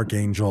another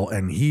archangel,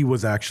 and he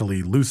was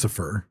actually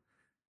Lucifer.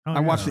 Oh, I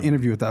watched the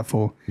interview with that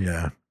fool.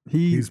 Yeah,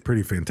 He he's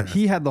pretty fantastic.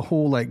 He had the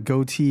whole like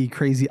goatee,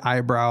 crazy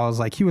eyebrows.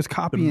 Like he was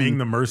copying Ming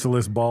the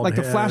Merciless bald like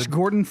the head. Flash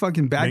Gordon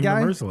fucking bad Ming the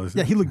guy. Merciless.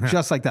 Yeah, he looked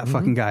just like that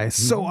fucking guy.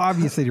 So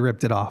obviously he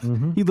ripped it off.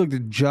 He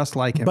looked just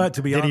like him. But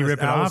to be Did he honest, rip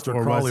it off, Aleister or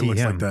was Crowley he looks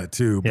him? like that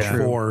too. Yeah.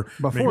 Before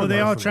Before They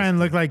all Merciless. try and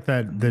look like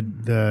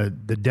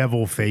the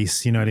devil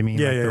face. You know what I mean?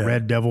 Yeah, like yeah, the yeah.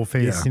 red devil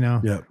face. Yeah, You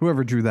know? yeah.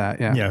 whoever drew that,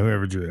 yeah. Yeah.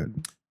 Whoever drew it.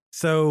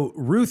 So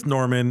Ruth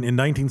Norman in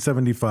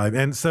 1975,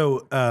 and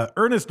so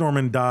Ernest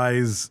Norman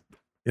dies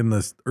in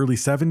the early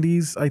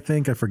 70s, I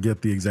think. I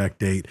forget the exact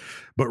date,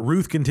 but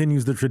Ruth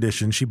continues the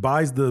tradition. She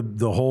buys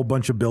the whole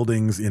bunch of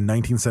buildings in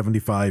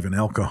 1975 in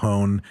El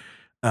Cajon,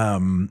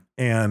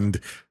 and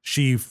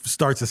she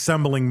starts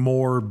assembling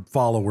more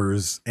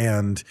followers,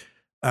 and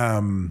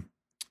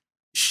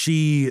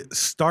she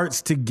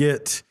starts to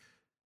get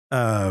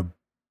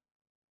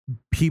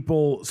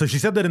people. So she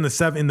said that in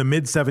the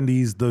mid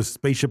 70s, those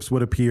spaceships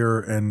would appear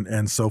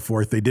and so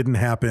forth. They didn't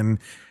happen.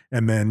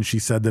 And then she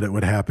said that it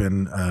would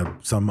happen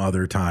some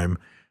other time.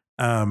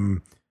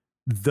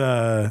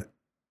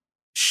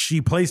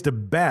 She placed a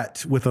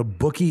bet with a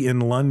bookie in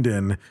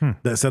London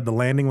that said the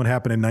landing would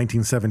happen in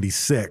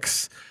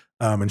 1976.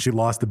 And she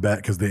lost the bet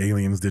because the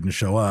aliens didn't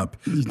show up.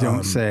 You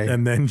don't say.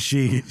 And then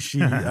she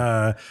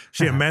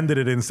amended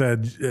it and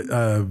said,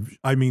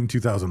 I mean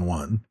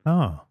 2001.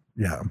 Oh,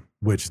 Yeah,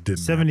 which didn't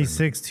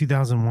 76,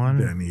 2001.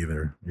 happen then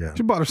either. Yeah,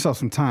 She bought herself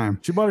some time.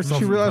 She bought herself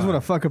She some realized time. what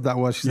a fuck up that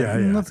was. She's Yeah,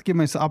 like, yeah. let's give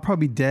myself. I'll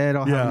probably be dead.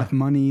 I'll have Yeah. enough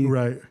money.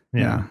 right.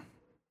 Yeah. That's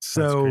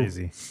So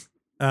crazy.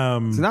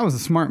 So that was a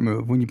smart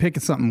move when you pick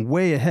something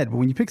way ahead. But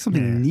when you pick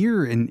something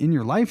near in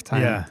your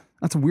lifetime, Yeah.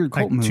 that's a weird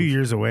cult Like move. 2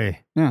 years away.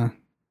 Yeah.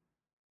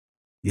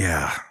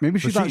 yeah, Maybe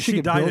she So thought she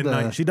could died build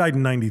a- she died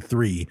in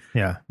 93.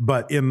 Yeah.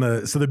 But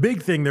the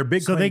big thing, their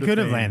big So claim they to could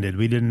have fame- landed.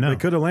 We didn't know. They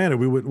could have landed.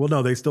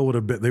 They still would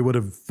have been. They would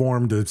have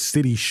formed a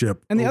city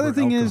ship. And the over other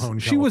thing El is, Cajon,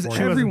 she was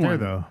California. She wasn't there, everyone.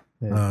 though.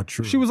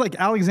 True. She was like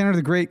Alexander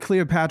the Great,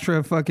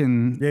 Cleopatra,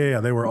 fucking.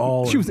 Yeah, they were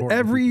all. She was important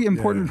every people.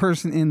 important Yeah.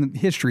 person in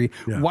history.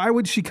 Yeah. Why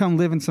would she come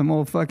live in some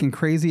old fucking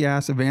crazy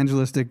ass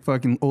evangelistic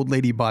fucking old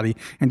lady body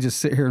and just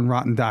sit here and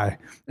rot and die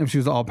if she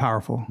was all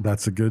powerful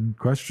That's a good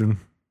question.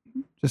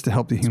 just to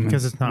help the humans?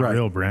 Because it's not Right.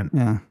 real, Brent.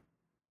 Yeah,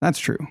 that's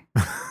true.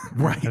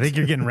 Right. I think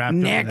you're getting wrapped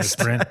up in this,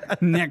 Next,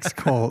 Brent. next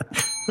cult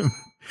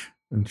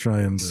And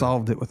trying to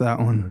solved it with that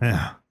one.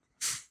 Yeah.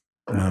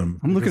 I'm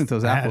looking at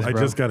those apples, I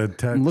bro. just got a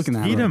text. I'm looking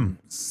at Eat it. them.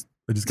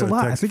 I just It's a got a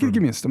lot. text I think it'd from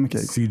give me a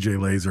stomachache. CJ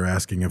Laser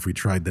asking if we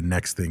tried the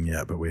next thing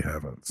yet, but we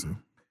haven't. So.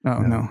 Oh,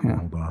 no. Yeah.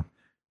 Hold on.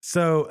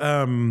 So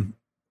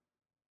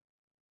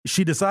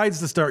she decides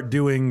to start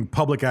doing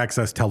public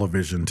access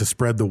television to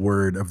spread the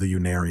word of the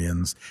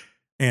Unarians.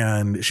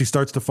 And she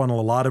starts to funnel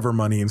a lot of her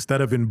money,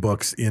 instead of in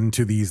books,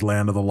 into these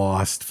Land of the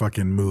Lost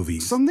fucking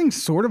movies. Something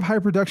sort of high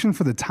production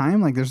for the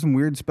time. Like there's some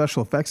weird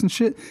special effects and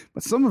shit,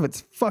 but some of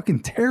it's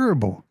fucking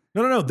terrible.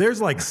 No. There's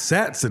like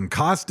sets and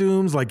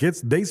costumes. Like they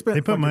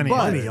put fucking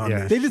money on yeah.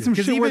 this. They did some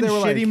Because shit where even they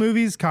were shitty like,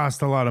 movies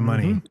cost a lot of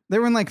money. they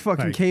were in like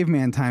fucking Like-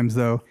 caveman times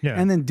though. Yeah.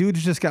 And then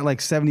dudes just got like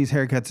 70s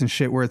haircuts and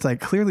shit where it's like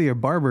clearly a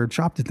barber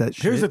chopped at that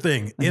shit. Here's the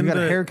thing. Like, you got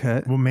a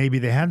haircut. Well, maybe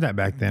they had that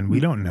back then. We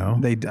don't know.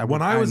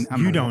 When I was-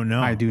 You don't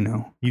know. I do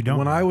know. You don't.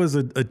 When I was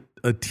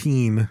a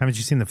teen, haven't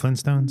you seen the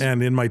Flintstones?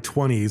 and in my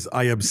 20s,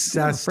 I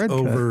obsessed Fred cut.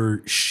 over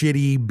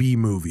shitty B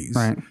movies.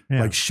 Right. Yeah.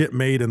 Like shit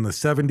made in the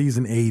 70s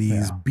and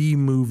 80s, B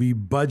movie,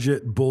 budget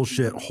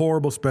bullshit,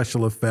 horrible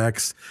special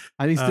effects.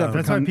 I used to have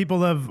That's why people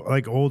love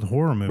like old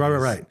horror movies.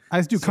 Right. I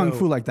used to do kung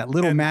fu like that.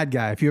 Little Mad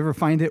Guy. If you ever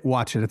find it,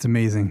 watch it. It's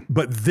amazing.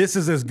 But this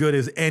is as good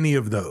as any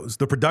of those.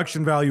 The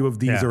production value of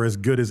these Yeah. are as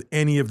good as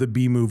any of the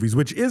B movies,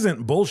 which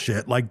isn't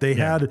bullshit. Like they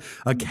had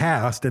a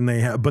cast and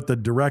but the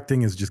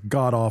directing is just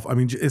god off. I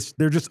mean,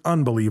 they're just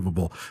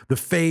unbelievable. The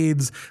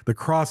fades, the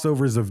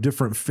crossovers of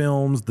different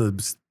films,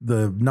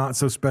 the not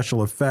so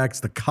special effects,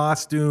 the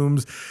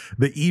costumes,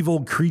 the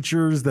evil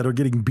creatures that are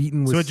getting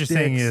beaten with So what you're sticks.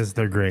 saying is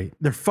they're great.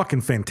 They're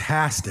fucking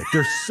fantastic.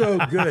 They're so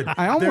good.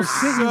 I almost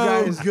They're sent you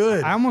so guys.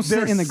 good. I almost They're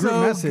sent in the group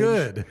so message.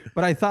 good.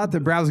 But I thought that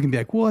Brad was gonna be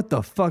like, "What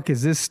the fuck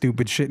is this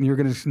stupid shit?" And you're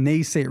gonna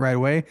naysay it right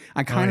away.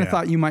 I kind of yeah.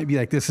 thought you might be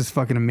like, "This is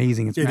fucking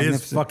amazing. It's It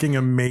magnificent." is fucking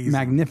amazing.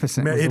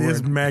 Magnificent. was It the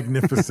is word.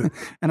 magnificent.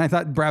 And I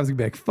thought Brad was gonna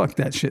be like, "Fuck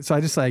that shit." So I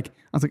was like,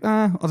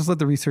 I'll just let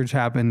the research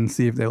happen and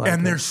see if they like it.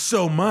 And there's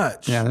so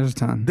much. Yeah, there's a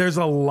ton. There's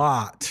a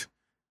lot.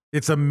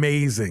 It's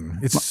amazing.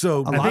 It's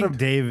so I think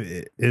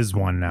Dave is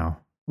one now.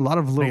 A lot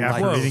of little Like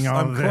after lights. reading all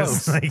I'm of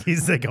this, close. like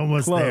he's like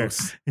almost Close.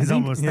 there. He's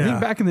almost I there.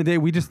 think back in the day,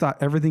 we just thought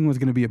everything was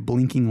going to be a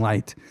blinking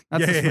light.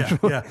 That's the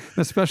special, yeah.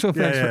 the special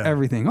effects Yeah, for yeah.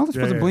 everything. Oh, there's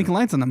supposed to be blinking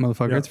lights on that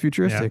motherfucker. Yeah. That's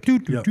futuristic. Yeah.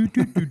 Doot, doot, doot,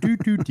 doot, doot,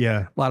 doot, doot.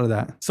 Yeah. A lot of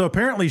that. So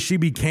apparently she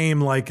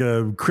became like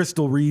a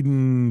crystal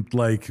reading,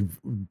 like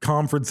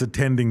conference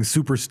attending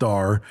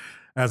superstar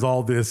as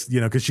all this,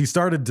 because she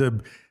started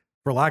to,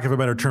 for lack of a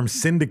better term,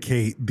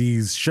 syndicate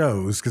these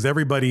shows because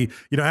everybody,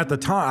 at the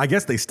time, I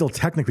guess they still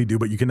technically do,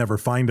 but you can never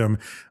find them.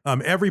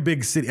 Every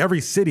big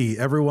city,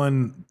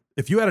 everyone,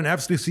 if you had an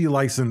FCC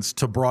license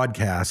to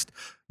broadcast,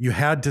 you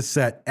had to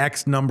set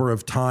X number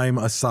of time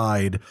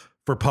aside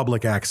for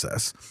public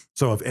access.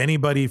 So if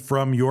anybody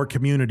from your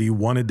community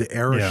wanted to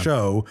air a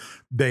show,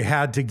 they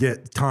had to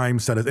get time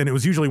set. And it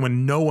was usually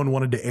when no one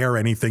wanted to air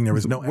anything. There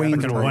was no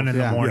Wayne's advertising. World. 1 in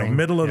the morning.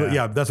 Middle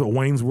of that's what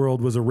Wayne's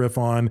World was a riff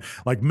on.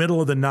 Like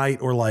middle of the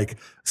night or like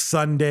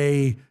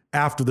Sunday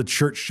after the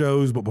church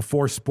shows, but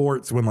before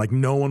sports, when like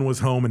no one was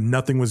home and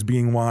nothing was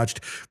being watched.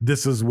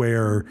 This is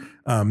where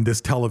this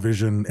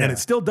television, and it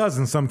still does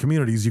in some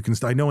communities. You can,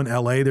 I know in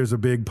LA, there's a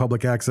big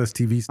public access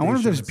TV station. I wonder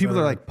if there's people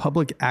that are like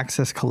public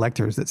access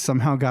collectors that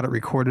somehow got it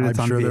recorded. It's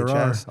I'm on sure there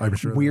VHS. are. I'm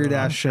sure there Weird are.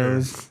 ass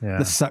shows. Yeah.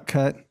 The suck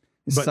cut.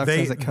 It But sucks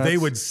as it cuts. they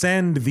would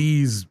send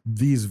these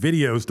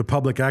videos to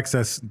public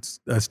access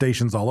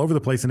stations all over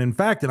the place. And in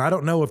fact, and I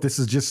don't know if this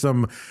is just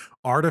some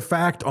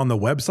artifact on the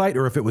website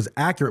or if it was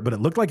accurate, but it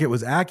looked like it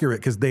was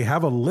accurate because they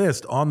have a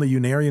list on the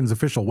Unarians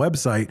official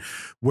website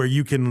where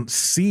you can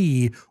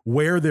see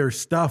where their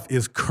stuff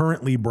is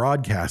currently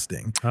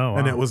broadcasting. Oh, wow.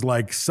 And it was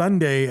like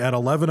Sunday at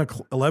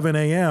 11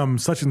 a.m.,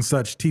 such and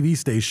such TV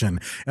station.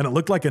 And it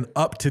looked like an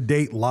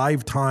up-to-date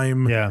live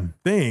time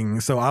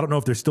thing. So I don't know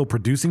if they're still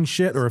producing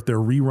shit or if they're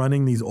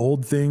rerunning these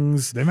old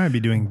things. They might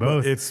be doing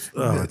both. It's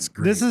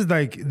great. This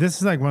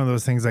is like one of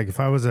those things. Like if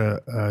I was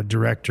a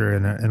director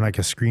and like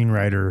a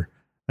screenwriter,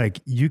 like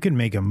you can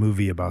make a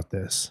movie about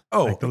this.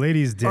 Oh, like the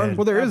ladies did.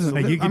 well, there isn't.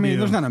 Like, you I could mean, do-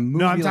 there's not a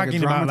movie. No, I'm like a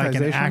talking about like an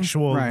dramatization.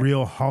 actual Right.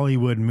 real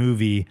Hollywood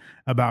movie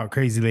about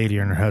crazy lady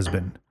and her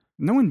husband.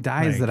 No one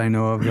dies Like, that I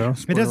know of, though.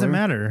 It doesn't Spoiler.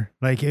 matter.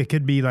 Like it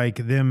could be like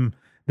them.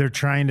 They're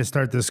trying to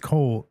start this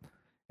cult.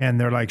 And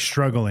they're like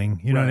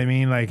struggling, you know what I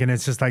mean? Like, and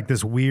it's just like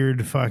this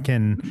weird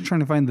fucking. I'm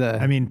trying to find the.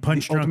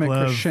 Punch the drunk ultimate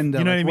love. crescendo.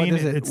 You know Like, what I mean?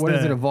 What, is it, It's what does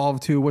the- it evolve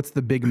to? What's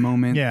the big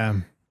moment? Yeah.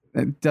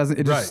 It doesn't.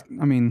 It just.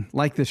 I mean,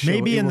 like this show.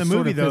 Maybe it in will the sort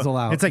movie of though, fizzle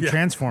out. it's like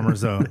Transformers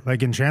though.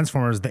 Like in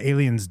Transformers, the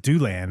aliens do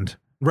land.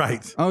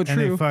 Right. Oh, true.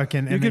 And they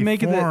fucking you and can they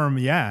make form,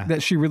 it yeah.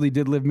 that she really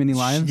did live many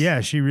lives.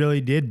 Yeah, she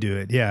really did do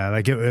it. Yeah,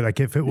 like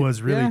if it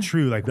was really Yeah.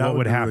 true, like That what would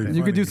would be really happen?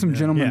 You could do funny, some yeah.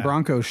 Gentleman Yeah.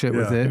 Bronco shit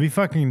with Yeah. it.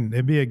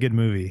 It'd be a good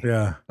movie.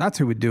 Yeah. That's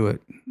who would do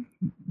it.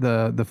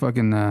 The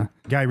fucking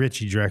Guy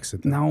Ritchie directs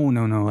it. Though.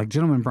 no, like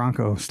Gentleman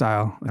Bronco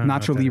style, like I don't know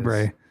Nacho what that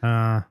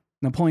Libre, is.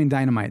 Napoleon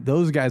Dynamite.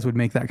 Those guys would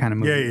make that kind of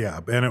movie. Yeah.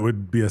 And it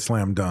would be a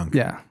slam dunk.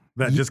 Yeah.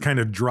 That just kind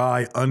of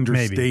dry,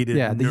 understated,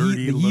 Yeah, the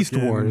nerdy Yeast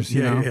looking- Wars,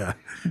 you yeah, know? Yeah.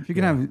 If you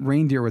can have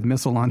reindeer with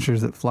missile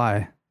launchers that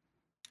fly,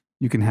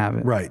 you can have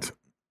it. Right.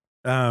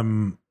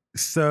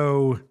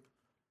 So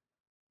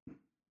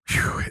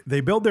phew,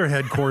 they build their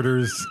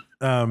headquarters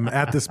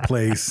at this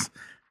place.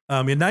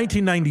 In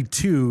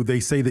 1992, they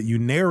say that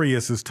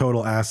Unarius's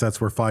total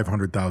assets were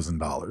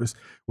 $500,000,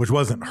 which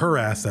wasn't her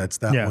assets.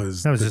 That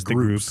was the just the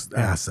group's group.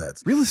 Yeah.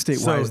 assets. Real estate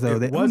wise, though,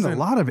 they owned a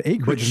lot of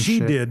acreage. But and she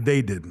shit. did.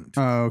 They didn't.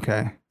 Oh,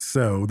 okay.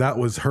 So that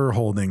was her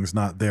holdings,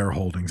 not their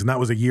holdings. And that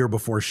was a year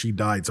before she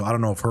died. So I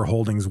don't know if her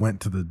holdings went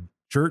to the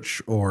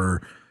church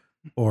or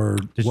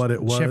what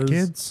it was. She have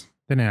kids?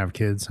 They didn't have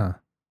kids, huh?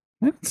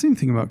 I didn't see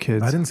anything about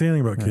kids. I didn't see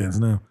anything about kids,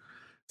 no.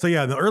 So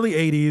yeah, in the early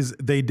 80s,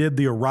 they did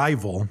The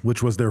Arrival,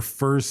 which was their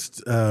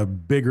first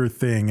bigger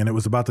thing. And it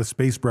was about the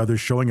Space Brothers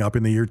showing up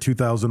in the year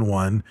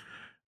 2001.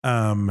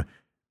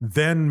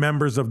 Then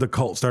members of the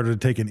cult started to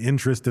take an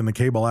interest in the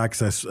cable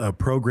access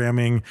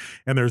programming.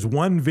 And there's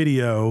one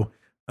video,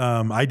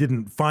 I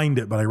didn't find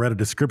it, but I read a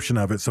description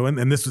of it. So,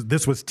 and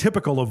this was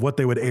typical of what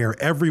they would air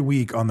every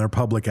week on their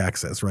public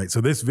access, right?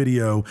 So this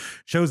video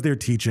shows their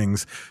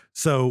teachings.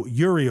 So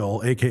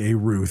Uriel, aka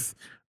Ruth,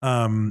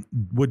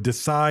 would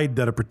decide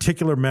that a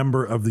particular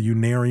member of the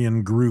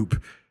Unarian group,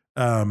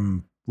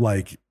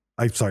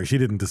 she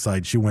didn't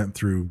decide. She went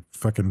through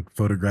fucking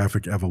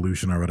photographic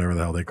evolution or whatever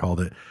the hell they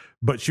called it.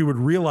 But she would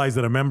realize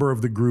that a member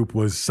of the group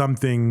was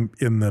something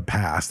in the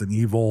past, an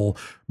evil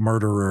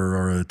murderer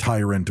or a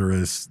tyrant or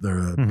a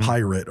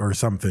pirate or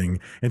something.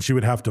 And she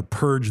would have to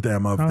purge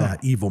them of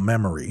that evil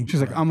memory.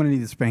 She's like, I'm going to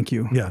need to spank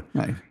you. Yeah.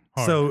 Like,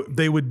 so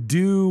they would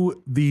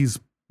do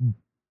these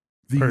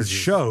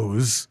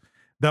shows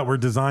that were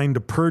designed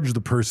to purge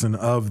the person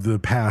of the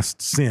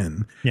past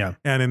sin. Yeah.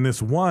 And in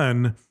this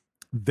one,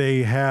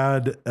 they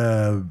had,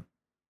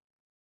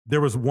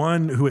 there was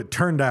one who it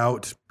turned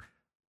out,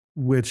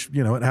 which,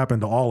 you know, it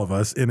happened to all of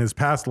us. In his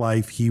past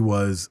life, he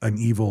was an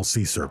evil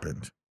sea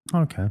serpent.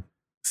 Okay.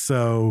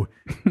 So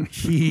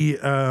they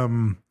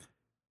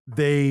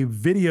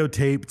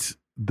videotaped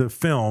the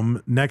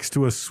film next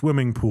to a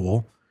swimming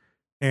pool,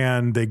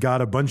 and they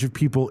got a bunch of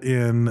people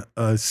in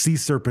a sea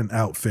serpent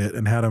outfit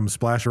and had them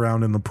splash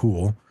around in the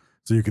pool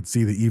so you could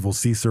see the evil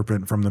sea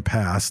serpent from the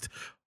past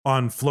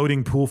on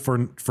floating pool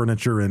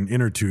furniture and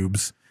inner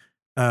tubes.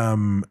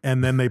 And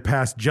then they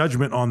passed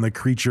judgment on the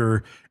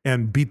creature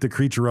and beat the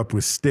creature up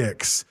with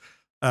sticks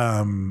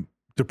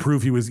to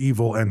prove he was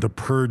evil and to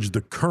purge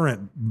the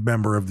current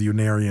member of the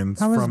Unarians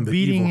from the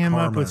beating evil him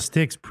karma. up with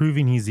sticks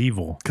proving he's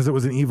evil? Because it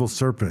was an evil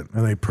serpent,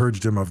 and they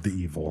purged him of the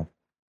evil.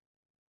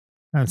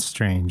 That's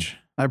strange.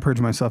 I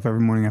purge myself every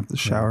morning after the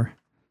shower.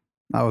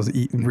 I was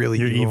really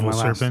Your evil. evil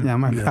serpent?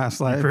 My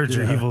past life. You purge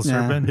your evil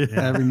serpent?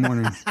 Yeah. Every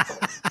morning.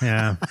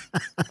 Yeah.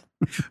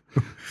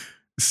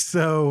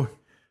 So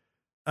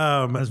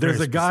there's very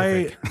a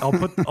guy,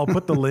 specific. I'll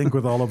put the link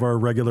with all of our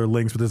regular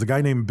links, but there's a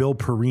guy named Bill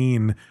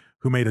Perrine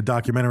who made a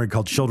documentary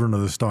called Children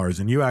of the Stars.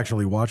 And you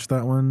actually watched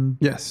that one?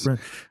 Yes. Brent?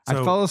 I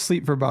fell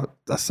asleep for about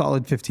a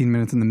solid 15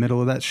 minutes in the middle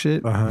of that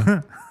shit.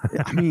 Uh-huh.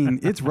 I mean,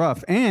 it's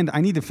rough. And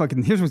I need to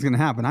here's what's going to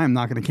happen. I am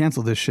not going to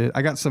cancel this shit.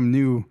 I got some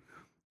new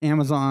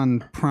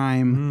Amazon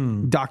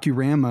Prime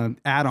Docurama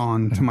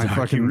add-on to my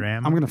fucking.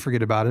 I'm going to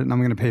forget about it and I'm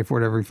going to pay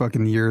for it every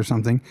fucking year or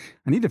something.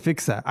 I need to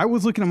fix that. I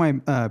was looking at my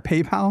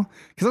PayPal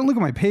because I don't look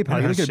at my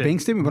PayPal. You look at a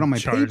bank statement, but on my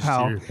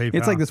PayPal,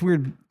 it's like this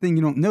weird thing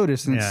you don't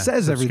notice and it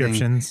says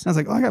everything. And I was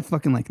like, oh, I got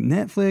fucking like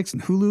Netflix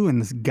and Hulu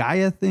and this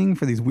Gaia thing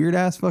for these weird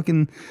ass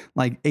fucking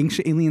like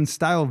ancient alien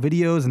style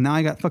videos. And now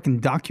I got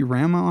fucking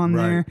Docurama on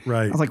there.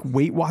 Right. I was like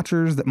Weight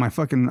Watchers that my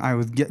fucking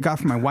got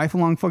from my wife a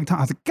long fucking time.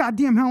 I was like, God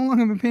damn, how long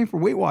have I been paying for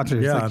Weight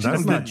Watchers? Yeah. Like,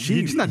 That's not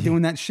cheap. She's not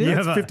doing that shit.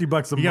 That's $50 a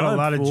month. You got a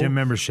lot of fool. gym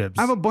memberships.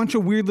 I have a bunch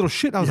of weird little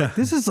shit. I was like,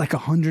 this is like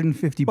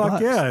 $150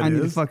 bucks. yeah, it I need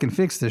to is. fucking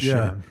fix this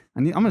Yeah. shit.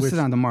 I'm gonna sit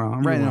down tomorrow.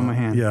 I'm writing it on my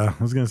hand. Yeah,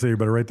 I was gonna say you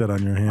better write that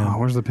on your hand. Oh,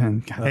 where's the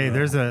pen? God. Hey,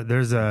 there's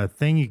a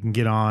thing you can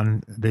get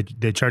on.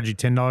 They charge you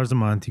 $10 a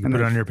month. You can And put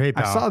it they- on your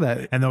PayPal. I saw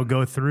that. and they'll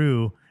go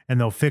through and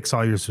they'll fix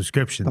all your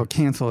subscriptions. They'll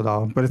cancel it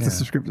all, but it's a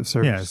subscriptive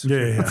service.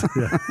 Yes.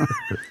 Yeah.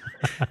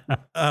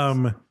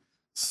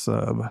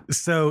 Sub.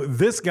 So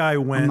this guy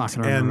went, not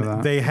gonna remember and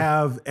that. they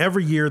have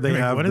every year they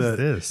have what is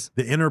this?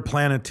 the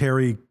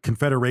Interplanetary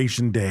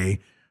Confederation Day,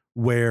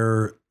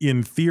 where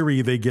in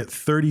theory they get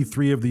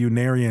 33 of the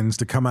Unarians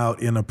to come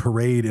out in a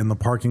parade in the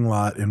parking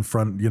lot in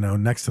front,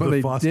 next to But the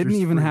they Foster's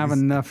didn't even have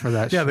Freeze. enough for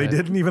that Yeah, shit. they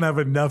didn't even have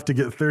enough to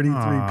get 33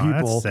 Aw,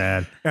 people. that's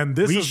sad. And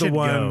this We is the should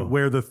one go.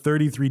 where the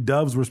 33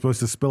 doves were supposed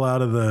to spill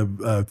out of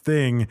the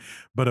thing,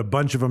 but a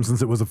bunch of them,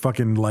 since it was a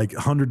fucking like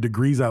 100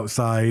 degrees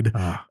outside,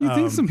 You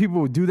think some people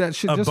would do that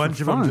shit a just bunch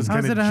for of them fun? just How's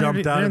kind of it 100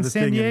 jumped out They're of in the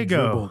San thing Diego?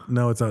 and dribbled.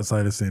 No, it's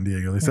outside of San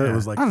Diego. They said it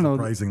was like I don't know.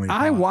 surprisingly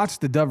I hot.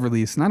 watched the Dove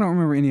release, and I don't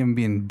remember any of them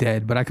being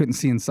dead, but I couldn't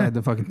see inside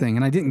the fucking thing,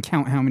 and I didn't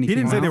count how many. He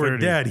didn't came say they out. were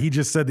 30. dead. He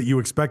just said that you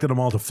expected them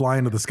all to fly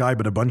into the sky,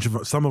 but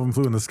some of them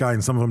flew in the sky,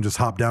 and some of them just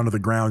hopped down to the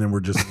ground and were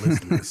just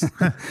listless.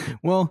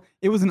 Well,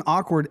 it was an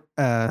awkward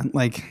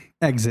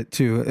exit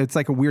too. It's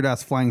like a weird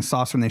ass flying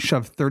saucer, and they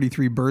shoved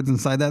 33 birds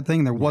inside that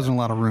thing. There wasn't a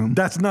lot of room.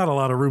 That's not a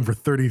lot of room for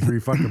 33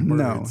 fucking No,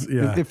 birds.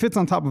 Yeah. it fits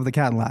on top of the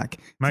Cadillac.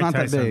 It's Mike not that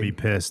Tyson would be big.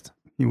 pissed.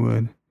 He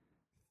would.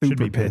 Should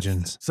be Super pissed.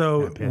 pigeons.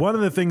 So Yeah, one of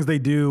the things they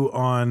do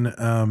on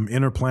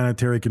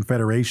Interplanetary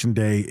Confederation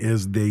Day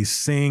is they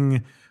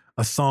sing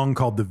a song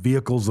called "The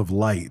Vehicles of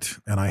Light,"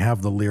 and I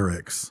have the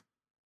lyrics.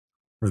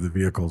 for the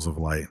vehicles of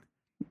light.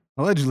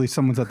 Allegedly,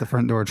 someone's at the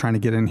front door trying to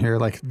get in here,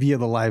 like via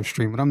the live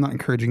stream, but I'm not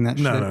encouraging that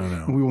shit.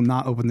 No. We will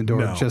not open the door,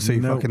 No, just so you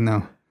nope. fucking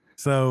know.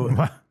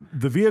 So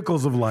the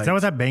vehicles of light. Is that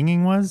what that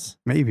banging was?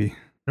 Maybe.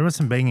 There was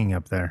some banging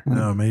up there.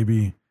 No,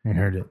 maybe. I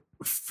heard it.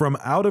 From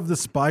out of the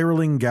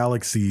spiraling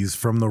galaxies,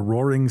 from the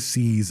roaring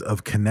seas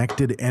of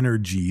connected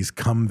energies,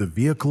 come the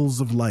vehicles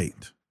of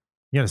light.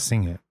 You got to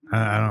sing it.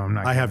 I'm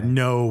not. I have getting it.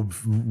 no.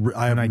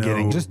 I have not no.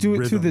 getting it. Just do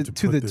it to rhythm the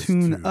put this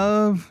tune to.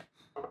 of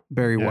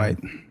Barry White.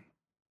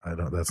 I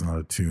don't. That's not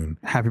a tune.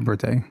 Happy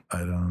birthday. I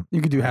don't.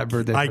 You could do happy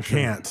birthday. I for sure.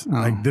 can't.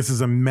 Oh. This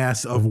is a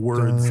mess of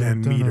words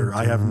and meter.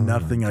 I have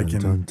nothing I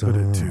can put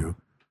it to.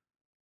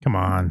 Come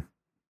on.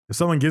 If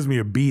someone gives me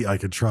a beat, I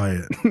could try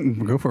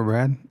it. Go for it,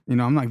 Brad. You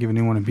know, I'm not giving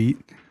anyone a beat.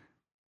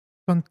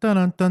 Dun,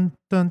 dun, dun,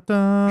 dun,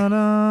 dun,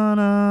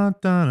 dun,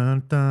 dun,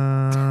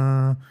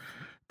 dun,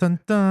 dun,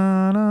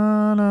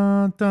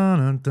 dun, dun,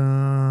 dun,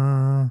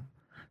 dun,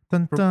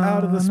 From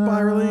out of the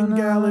spiraling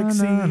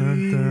galaxies,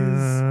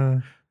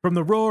 from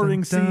the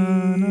roaring seas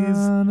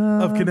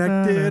of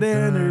connected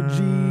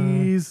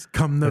energies,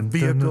 come the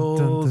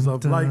vehicles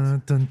of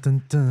light.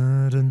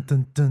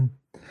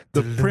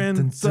 The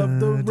Prince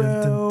of the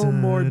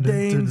Realm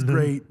ordains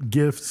great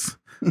gifts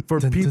for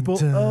people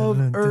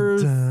of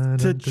Earth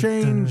to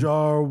change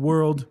our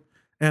world.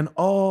 And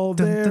all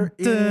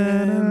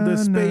therein, the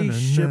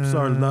spaceships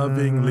are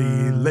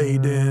lovingly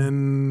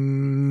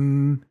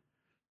laden.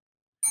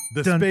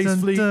 The Space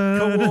Fleet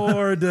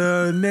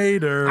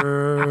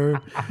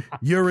Coordinator,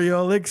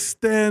 Uriel,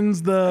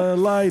 extends the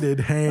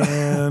lighted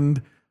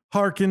hand.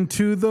 Hearken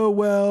to the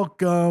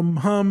welcome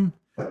hum.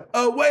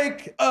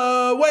 Awake,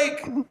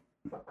 awake.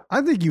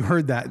 I think you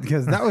heard that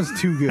because that was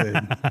too good.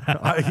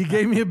 He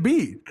gave me a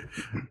beat.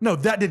 No,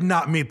 that did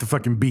not meet the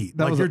fucking beat.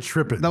 That Like, was you're a,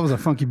 tripping. That was a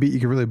funky beat you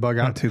could really bug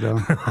out to, though.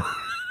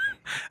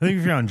 I think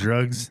if you're on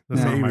drugs, that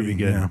song might be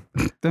good. Yeah.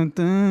 Dun,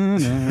 dun,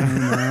 dun,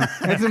 dun.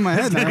 It's in my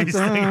head now. He's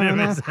thinking of Dun,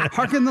 dun. his head.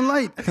 Harken the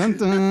light. Dun,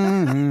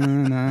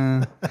 dun,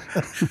 dun.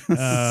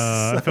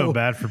 I feel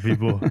bad for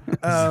people.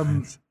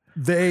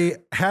 They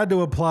had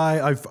to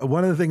apply.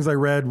 One of the things I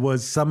read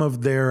was some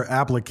of their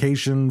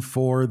application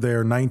for their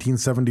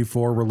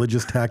 1974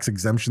 religious tax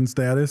exemption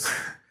status.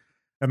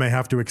 And they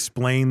have to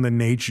explain the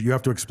nature. You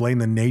have to explain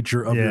the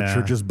nature of your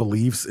church's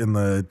beliefs in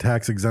the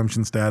tax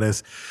exemption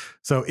status.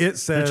 So it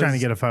says They're trying to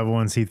get a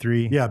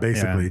 501c3. Yeah,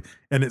 basically. Yeah.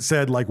 And it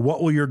said, like,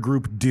 what will your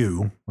group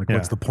do? Like,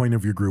 what's the point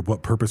of your group?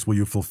 What purpose will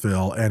you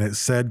fulfill? And it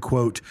said,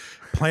 quote,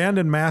 planned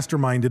and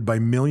masterminded by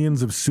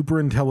millions of super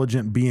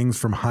intelligent beings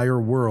from higher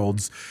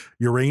worlds,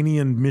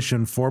 Uranian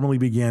mission formally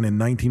began in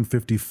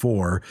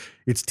 1954.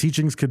 Its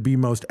teachings could be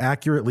most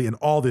accurately, and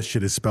all this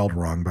shit is spelled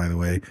wrong, by the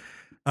way,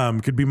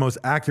 could be most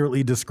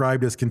accurately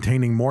described as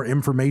containing more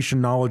information,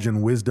 knowledge,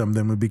 and wisdom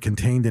than would be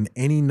contained in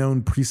any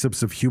known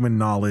precepts of human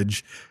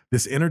knowledge.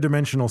 This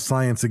interdimensional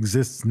science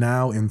exists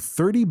now in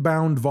 30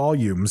 bound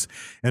volumes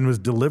and was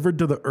delivered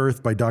to the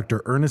earth by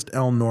Dr. Ernest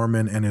L.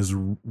 Norman and his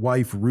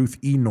wife, Ruth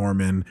E.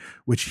 Norman,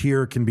 which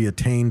here can be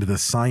attained the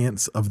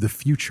science of the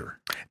future.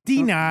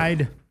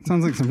 Denied.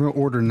 Sounds like some real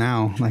order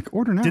now. Like,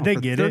 order now. Did they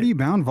for get 30 it?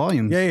 bound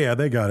volumes. Yeah,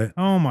 they got it.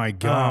 Oh, my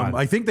God.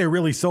 I think they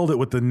really sold it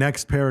with the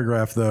next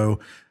paragraph, though.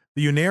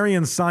 The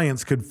Unarian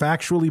science could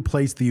factually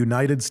place the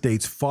United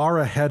States far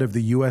ahead of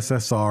the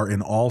USSR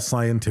in all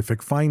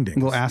scientific findings. A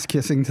little ass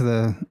kissing to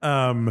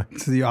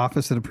the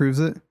office that approves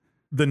it.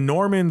 The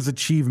Normans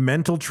achieve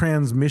mental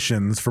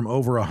transmissions from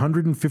over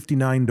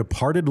 159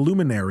 departed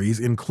luminaries,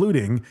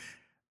 including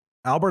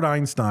Albert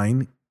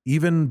Einstein,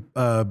 even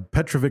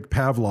Petrovich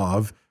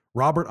Pavlov,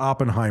 Robert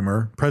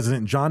Oppenheimer,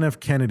 President John F.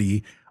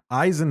 Kennedy,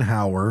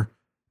 Eisenhower,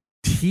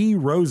 T.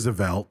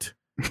 Roosevelt,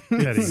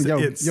 Big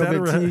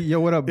T, yo,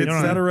 what up, et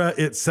bitch? cetera,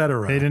 et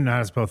cetera. They didn't know how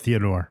to spell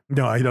Theodore.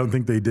 No, I don't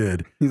think they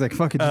did. He's like,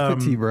 fuck it, just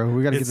put T, bro.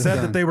 We got to It get this said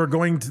done. that they were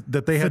going to,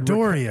 that they had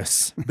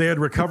Fedorius. they had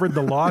recovered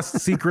the lost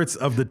secrets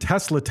of the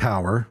Tesla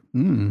Tower,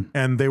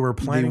 and they were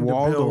planning to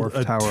build Waldorf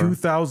a Tower.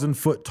 2,000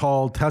 foot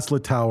tall Tesla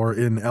Tower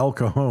in El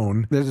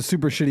Cajon. There's a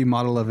super shitty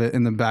model of it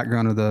in the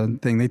background of the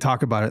thing. They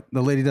talk about it.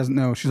 The lady doesn't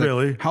know. She's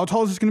Really? like, how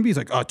tall is this going to be? He's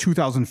like,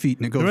 2,000 feet.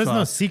 And it goes, There was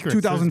no secrets.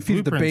 2,000 There's feet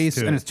at the blueprints base,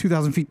 to and it. it's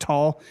 2,000 feet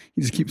tall.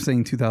 He just keeps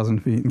saying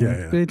 2,000 feet. Yeah, Like,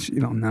 yeah. bitch, you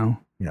don't know.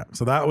 Yeah,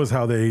 so that was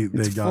how they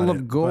It's got full it.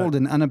 of gold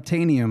and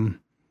unobtainium.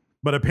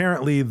 But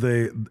apparently,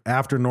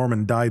 after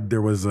Norman died,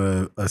 there was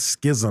a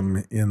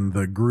schism in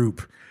the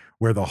group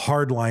where the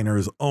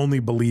hardliners only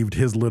believed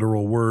his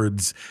literal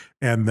words,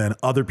 and then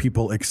other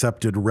people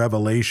accepted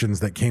revelations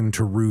that came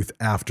to Ruth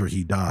after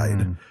he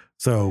died.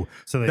 So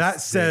that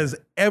says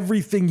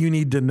everything you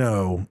need to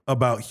know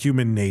about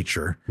human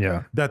nature.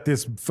 Yeah. That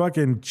this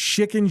fucking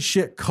chicken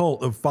shit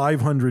cult of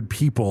 500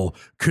 people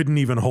couldn't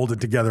even hold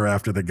it together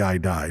after the guy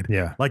died.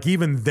 Yeah. Like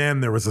even then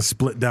there was a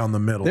split down the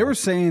middle. They were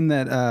saying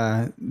that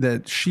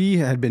that she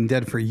had been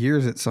dead for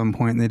years at some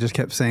point, and they just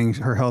kept saying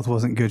her health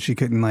wasn't good. She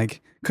couldn't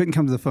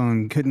come to the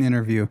phone, couldn't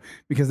interview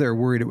because they were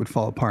worried it would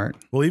fall apart.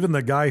 Well, even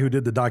the guy who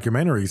did the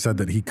documentary said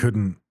that he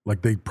couldn't,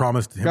 like they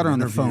promised him Got her on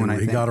the interview. phone, I He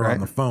think, got her right?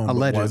 on the phone. But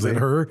was Allegedly. it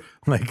her?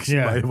 Like she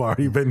Yeah. might have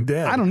already been dead.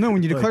 dead. I don't know.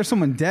 When you declare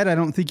someone dead, I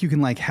don't think you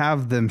can like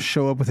have them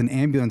show up with an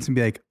ambulance and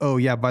be like, "Oh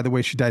yeah, by the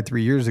way, she died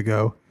 3 years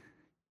ago."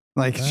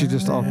 Like she's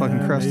just all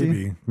fucking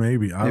crusty.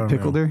 Maybe I They don't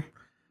pickled know. her.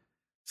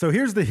 So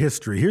here's the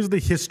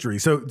history.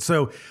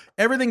 So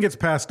everything gets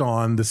passed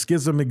on. The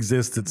schism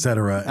exists,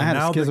 etc. I had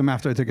a schism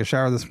after I took a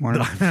shower this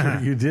morning. I'm sure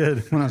you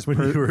did When I was you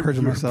were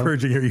purging myself.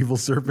 purging your evil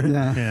serpent.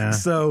 Yeah.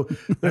 So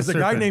there's a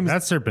guy named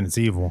that serpent's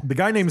evil. the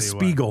guy named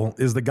Spiegel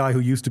is the guy who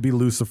used to be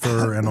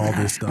Lucifer and all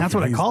this stuff. That's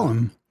what I He's- call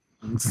him.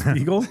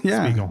 Spiegel.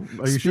 Yeah. Spiegel.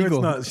 Are you sure it's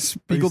Spiegel. not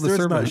Spiegel are you the sure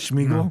serpent. It's not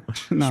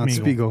Schmiegel? No, it's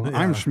Schmiegel. Spiegel. I'm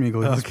Yeah.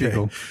 Schmiegel. He's Okay.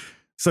 Spiegel.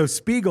 So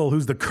Spiegel,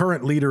 who's the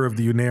current leader of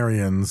the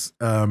Unarians,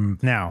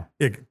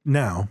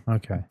 Now.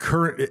 Okay.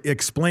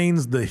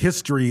 explains the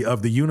history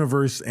of the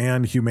universe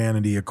and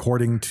humanity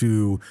according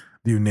to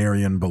the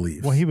Unarian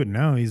beliefs. Well, he would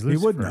know. He's Lucifer.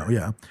 He would know,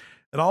 yeah.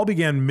 It all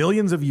began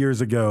millions of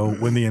years ago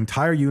when the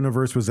entire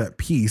universe was at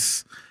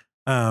peace,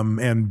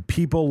 and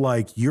people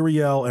like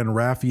Uriel and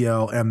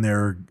Raphael and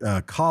their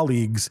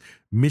colleagues,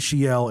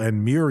 Mishael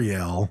and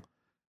Muriel,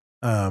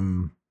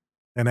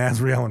 and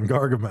Azrael and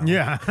Gargamel.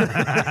 Yeah.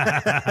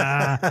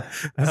 I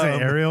say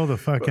Ariel, the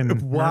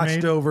fucking watched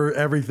mermaid. over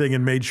everything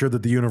and made sure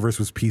that the universe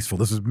was peaceful.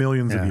 This was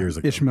millions of years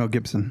ago. Ishmael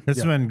Gibson. This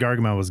is when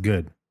Gargamel was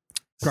good.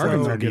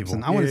 Gargamel So Gibson.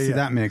 evil. I want to Yeah, see yeah.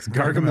 that mix.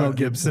 Gargamel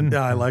Gibson.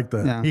 Yeah, I like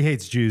that. Yeah. He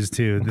hates Jews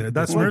too. The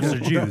Smurfs are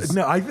Jews.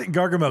 No, I think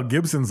Gargamel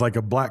Gibson's like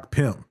a black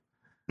pimp.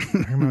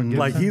 Gargamel Gibson?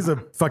 Like he's a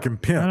fucking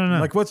pimp. I don't know.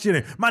 Like, what's your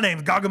name? My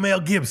name's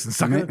Gargamel Gibson,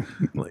 sucker.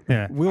 Like,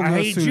 Yeah. We'll I know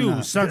hate soon Jews,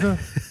 enough. sucker.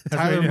 That's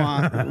Tyler what he-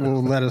 Mott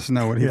will let us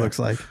know what he looks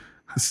like.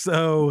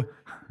 so,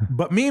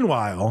 but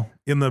meanwhile,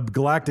 in the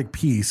galactic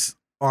peace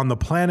on the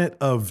planet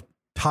of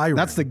Tyron,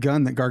 That's the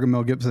gun that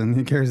Gargamel Gibson,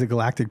 he carries a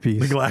galactic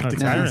piece. the galactic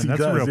Oh, Tyron, peace. he that's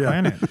a does, real yeah.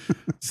 planet.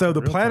 So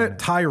the Real planet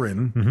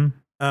Tyron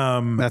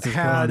That's his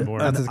had cousin.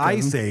 That's an his cousin.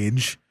 ice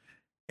age,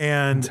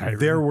 and Tyron.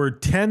 there were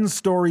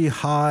 10-story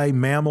high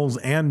mammals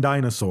and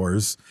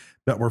dinosaurs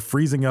that were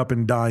freezing up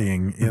and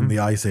dying in the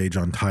ice age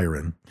on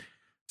Tyron.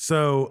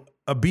 So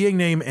a being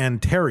named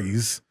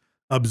Antares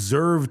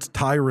observed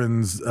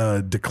Tyron's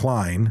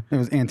decline. It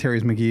was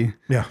Antares McGee.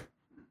 Yeah.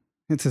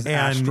 It's his And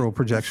astral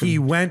projection. He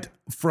went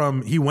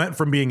from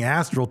being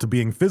astral to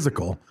being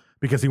physical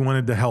because he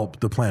wanted to help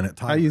the planet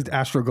Tyron. I used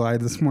Astroglide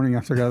this morning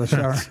after I got out of the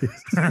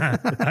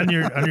shower. on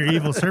your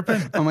evil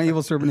serpent. On my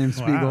evil serpent named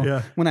Spiegel.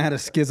 Yeah. When I had a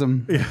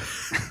schism.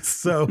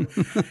 So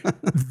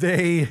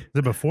they Is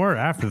it before or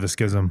after the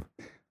schism?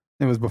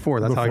 It was before.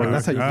 That's how Before.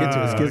 that's how you get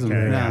to a schism.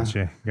 Okay,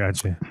 Yeah.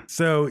 gotcha.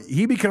 So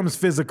he becomes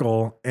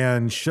physical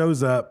and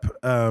shows up,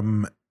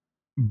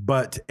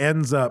 but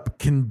ends up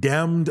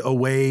condemned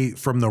away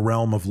from the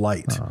realm of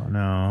light Oh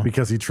no.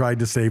 because he tried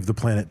to save the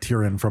planet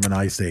Tyrion from an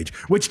ice age.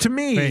 Which to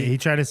me, Wait, he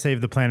tried to save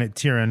the planet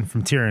Tyrion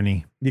from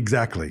tyranny.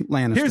 exactly.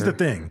 Lannister. Here's the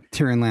thing: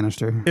 Tyrion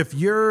Lannister. if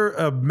you're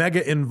a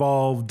mega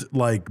involved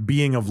like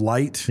being of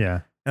light,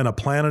 Yeah. and a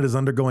planet is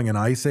undergoing an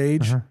ice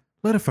age,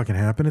 let it fucking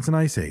happen. It's an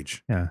ice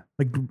age. Yeah.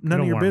 Like none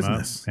It'll of your warm up.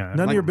 business. Yeah. None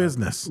of Like- your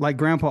business. Like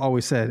Grandpa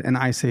always said, an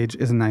ice age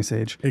is an ice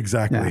age.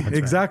 Exactly. Yeah, that's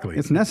Exactly.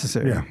 It's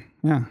necessary. Yeah.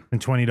 Yeah. And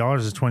 $20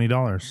 is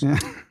 $20. Yeah.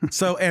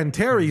 So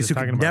Antares, just who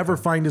talking could about never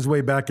that. find his way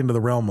back into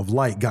the realm of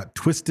light, got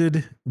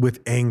twisted with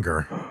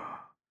anger.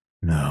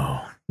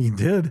 No, he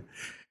did.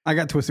 I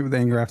got twisted with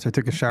anger after I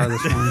took a shower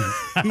this morning.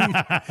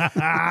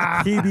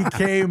 He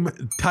became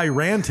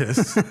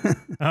Tyrantus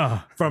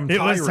Oh, from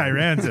it was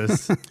Tyron.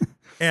 Tyrantus.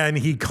 And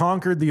he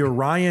conquered the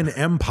Orion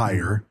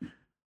Empire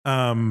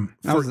for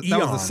That was the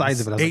eons,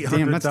 size of it. I was like,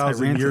 damn, that's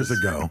 800,000 years Tyrantus.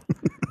 ago.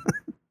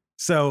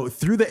 So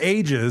through the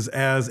ages,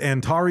 as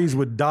Antares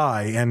would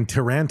die and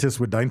Tyrantus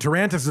would die, and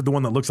Tyrantus is the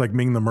one that looks like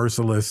Ming the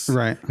Merciless,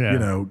 Right. Yeah. You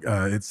know,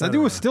 it's That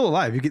dude was still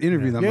alive. You could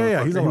interview that Yeah, motherfucker.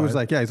 yeah, he's He was alive.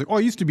 like, yeah, he's like, oh, I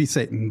used to be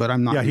Satan, but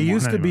I'm not. Yeah, he anymore.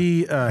 used to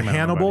be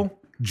Hannibal,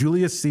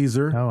 Julius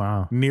Caesar, Oh,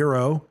 wow.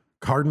 Nero,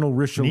 Cardinal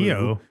Richelieu,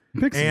 Neo.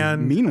 Pick some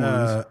and mean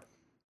ones.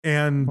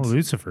 and Oh,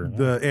 Lucifer.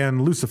 Yeah.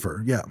 and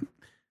Lucifer. Yeah.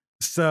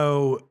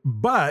 So,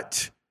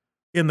 but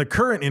in the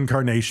current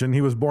incarnation,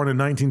 he was born in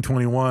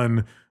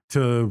 1921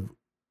 to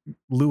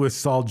Louis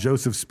Saul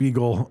Joseph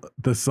Spiegel,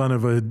 the son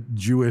of a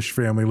Jewish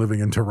family living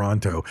in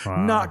Toronto.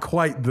 Wow. Not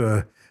quite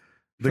the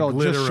Fell just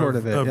glitter short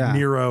of, of it, yeah.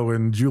 Nero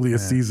and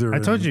Julius Caesar. I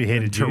told you he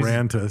hated and Jews.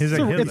 Tyrantus. He's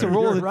like It's a Hitler.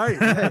 roll You're of right.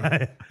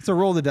 Hey, it's a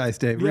roll of the dice,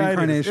 Dave. Yeah,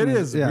 Reincarnation. It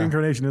is. Yeah.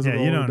 Reincarnation is a Yeah,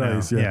 roll you of don't know.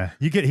 dice. Yeah.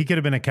 He could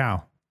have been a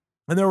cow.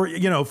 And there were,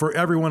 you know, for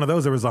every one of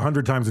those, there was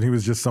 100 times when he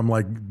was just some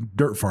like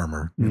dirt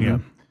farmer. you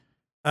know?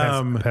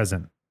 Yeah.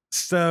 Peasant.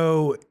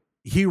 So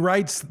he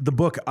writes the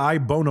book I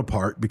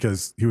Bonaparte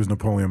because he was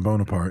Napoleon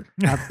Bonaparte.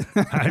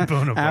 I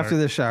Bonaparte. After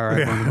the shower,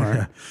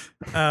 I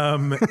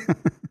Bonaparte.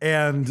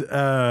 And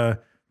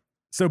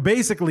so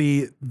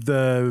basically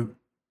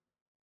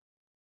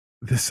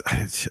this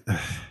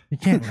You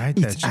can't write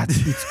that shit.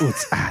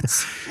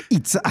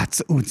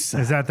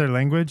 Is that their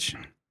language?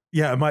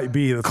 yeah, it might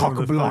be that's one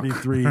of the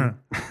Cock-a-block. 33.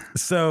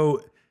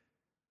 So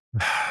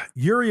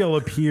Uriel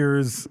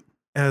appears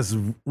as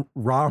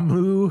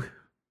Ramu,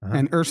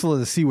 And Ursula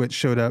the Sea Witch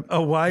showed up.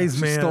 a wise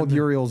She man. stole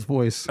Uriel's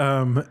voice.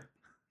 And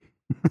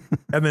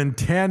then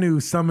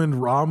Tanu summoned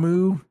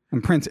Ramu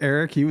And Prince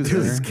Eric, he was to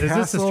there. his Is this a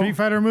castle. Street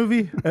Fighter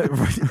movie?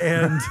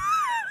 And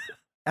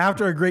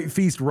after a great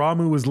feast,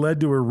 Ramu was led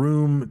to a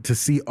room to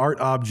see art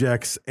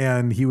objects,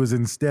 and he was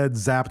instead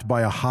zapped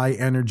by a high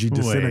energy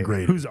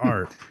disintegrator. Wait, whose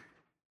art?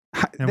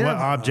 And what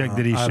object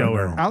did he I show don't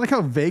her? know. I like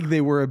how vague they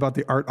were about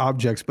the art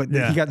objects, but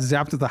Yeah. he got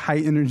zapped with a high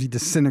energy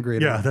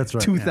disintegrator. Yeah, that's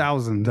right.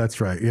 2000.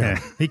 That's right. Yeah. Yeah,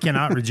 he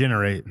cannot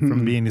regenerate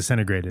from being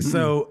disintegrated.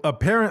 So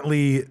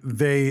apparently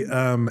they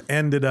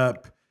ended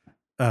up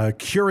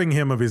curing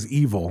him of his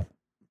evil.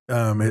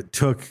 It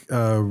took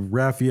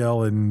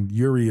Raphael and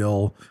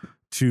Uriel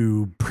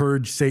to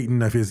purge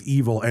Satan of his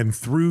evil, and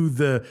through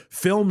the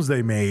films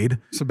they made,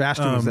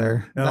 Sebastian was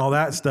there. and all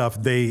that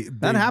stuff.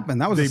 That happened.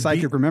 That was a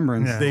psychic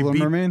remembrance. Yeah. They Little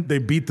Mermaid. they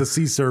beat the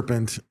sea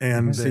serpent,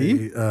 and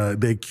See?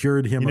 they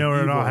cured him. you know of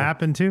where it all evil.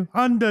 happened to?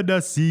 Under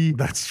the sea.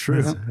 That's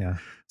true. Yeah.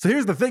 So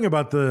here's the thing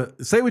about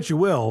say what you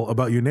will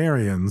about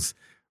Unarians,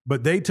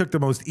 but they took the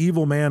most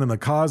evil man in the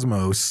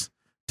cosmos,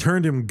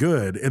 turned him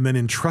good, and then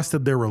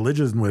entrusted their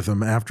religion with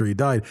him after he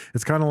died.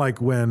 It's kind of like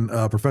when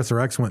Professor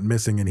X went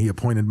missing and he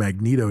appointed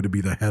Magneto to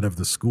be the head of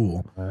the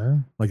school.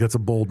 Like that's a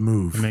bold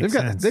move. Makes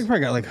sense. They've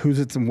probably got like who's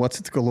it's and what's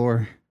it's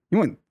galore. You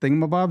want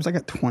thingamabobs? I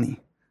got 20.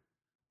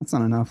 That's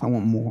not enough. I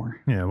want more.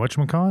 Yeah,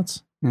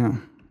 whatchamacallits? Yeah.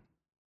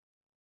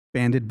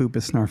 Banded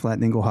Boopus Snarflat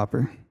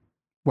Dinglehopper.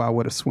 Wow,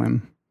 what a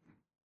swim.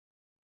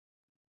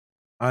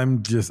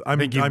 I'm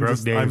think you broke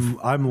Dave.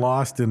 I'm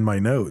lost in my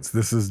notes.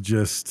 This is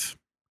just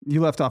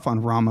You left off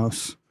on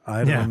Ramos.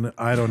 I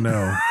don't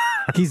know.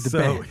 He's the So,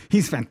 best.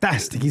 He's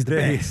fantastic. He's the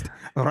they- best.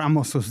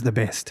 Ramos was the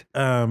best.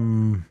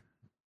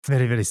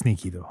 Very, very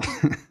sneaky, though.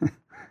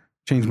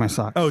 Change my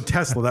socks. Oh,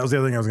 Tesla. That was the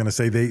other thing I was going to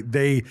say.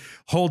 They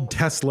hold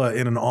Tesla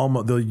in an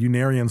almost, the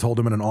Unarians hold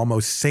him in an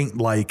almost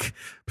saint-like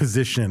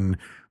position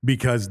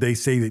because they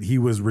say that he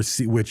was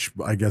which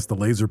I guess the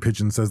laser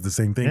pigeon says the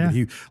same thing. Yeah. But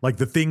he, like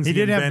the things He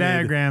did have invented-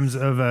 diagrams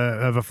of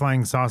a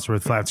flying saucer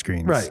with flat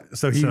screens. Right.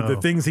 So the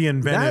things he that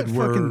invented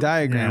were fucking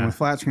diagram yeah. with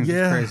flat screens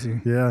is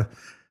crazy. Yeah.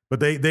 But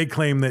they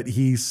claim that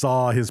he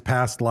saw his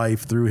past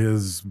life through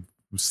his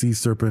sea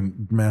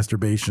serpent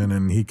masturbation,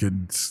 and he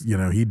could,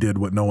 he did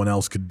what no one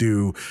else could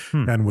do,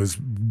 and was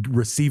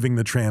receiving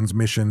the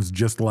transmissions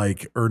just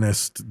like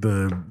Ernest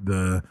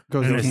the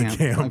Goes to Ernest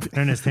camp.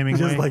 Ernest Hemingway.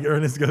 Just like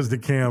Ernest Goes to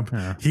Camp,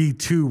 he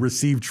too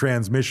received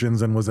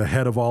transmissions and was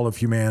ahead of all of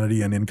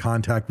humanity and in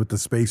contact with the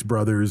Space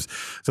Brothers.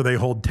 So they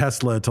hold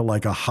Tesla to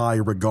like a high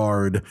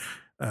regard.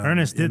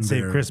 Ernest did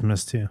save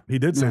Christmas, too. He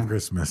did save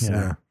Christmas.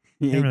 Yeah.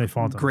 He Can't ate really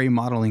fault him. gray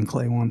modeling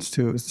clay once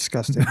too. It was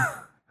disgusting.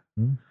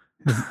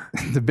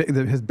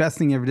 His best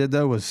thing he ever did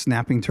though was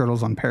snapping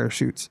turtles on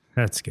parachutes.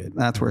 That's good.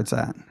 That's where it's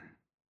at.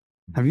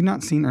 Have you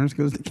not seen Ernest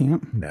Goes to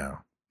Camp? No.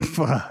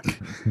 Fuck.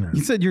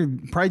 You said you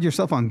pride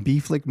yourself on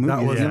B-flick movies.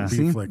 That wasn't You haven't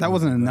seen? B-flick That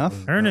wasn't movie. enough.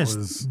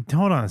 Ernest,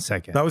 hold on a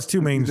second. That was too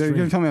You're mainstream.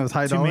 gonna tell me I was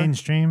high too dollar?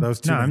 mainstream. That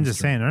was too no, I'm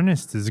just mainstream. saying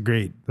Ernest is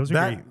great. Those are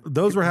great.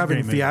 Those were having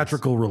great movies.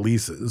 theatrical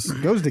releases.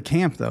 Goes to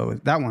Camp though.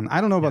 That one.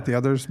 I don't know about the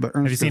others, but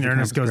Ernest Have you seen Goes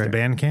Ernest to Camp Goes is to great.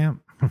 Band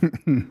Camp?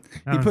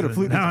 He put a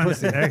flute in that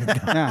his one's,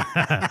 pussy. Yeah.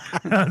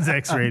 that one's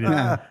X-rated.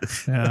 Yeah.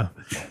 That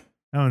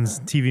one's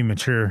TV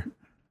mature.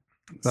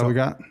 Is that what we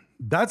got?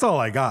 That's all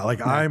I got. Like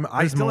I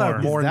There's still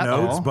have more. more Is that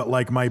notes, all? but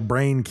like my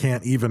brain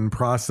can't even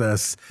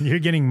process. You're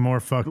getting more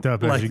fucked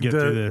up as Like you get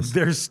through this.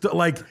 There's still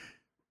like,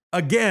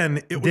 again,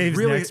 it was Dave's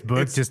really next book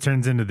it's- just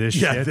turns into this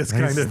yeah, shit. this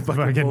kind It's of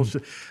fucking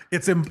bullshit.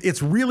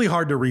 It's really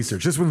hard to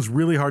research. This one's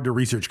really hard to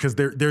research because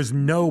there's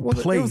no Well,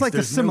 place. it was like the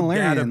there's no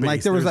Similarian. Like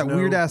database, there was there's that no-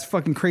 weird ass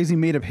fucking crazy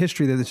made up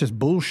history that it's just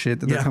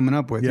bullshit that they're Yeah. coming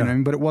up with. You Yeah. know what I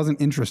mean? But it wasn't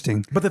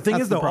interesting. But the thing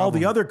That's is, though, all the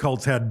problem. other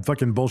cults had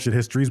fucking bullshit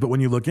histories. But when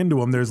you look into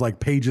them, there's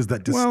like pages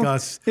that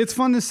discuss. Well, it's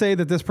fun to say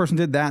that this person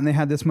did that and they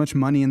had this much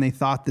money and they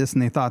thought this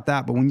and they thought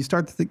that. But when you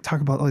start to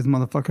talk about all these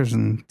motherfuckers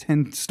and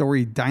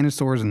 10-story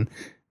dinosaurs and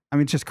I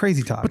mean, it's just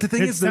crazy talk. But the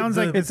thing It is, sounds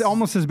like it's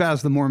almost as bad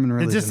as the Mormon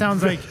religion. It just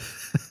sounds like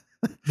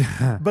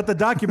But the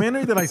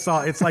documentary that I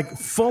saw, it's like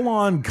full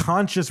on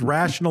conscious,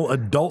 rational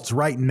adults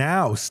right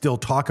now still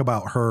talk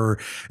about her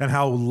and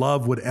how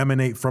love would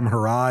emanate from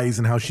her eyes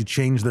and how she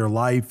changed their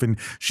life. And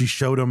she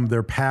showed them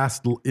their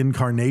past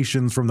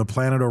incarnations from the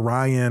planet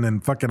Orion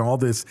and fucking all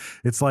this.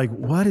 It's like,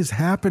 what is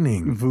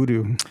happening?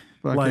 voodoo.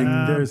 Like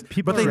there's,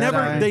 people but they red never,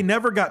 eye. they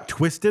never got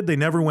twisted. They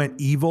never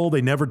went evil.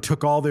 They never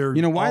took all their,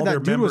 You know why all their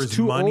that dude was members'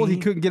 too money. old? He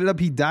couldn't get it up.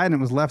 He died and it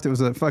was left. It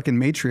was a fucking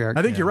matriarch.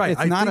 I think you're right.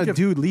 It's I not think a if-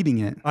 dude leading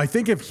it. I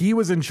think if he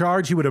was in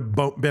charge, he would have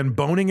been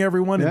boning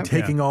everyone and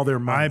Yep. taking all their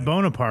money. I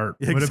Bonaparte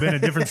would have been a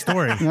different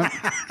story. Would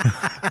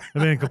have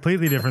been a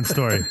completely different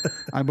story.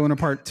 I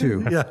Bonaparte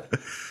too. Yeah.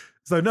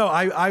 So no,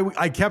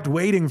 I kept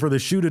waiting for the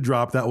shoe to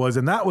drop. That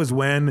was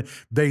when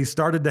they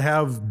started to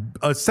have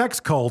a sex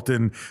cult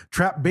and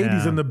trap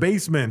babies Yeah. in the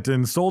basement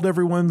and sold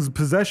everyone's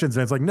possessions.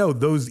 And it's like, no,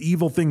 those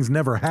evil things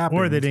never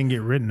happened. Or they didn't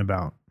get written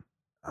about.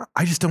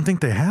 I just don't think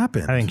they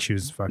happened. I think she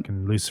was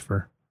fucking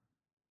Lucifer.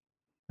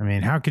 I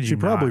mean, how could you? She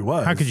probably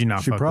was. How could you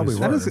not? She fuck probably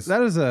Lucifer? was.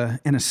 That is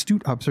an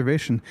astute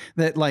observation.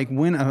 That like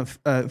when if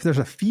there's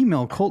a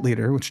female cult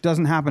leader, which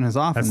doesn't happen as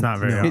often, That's not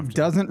very often. It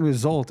doesn't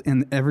result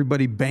in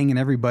everybody banging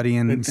everybody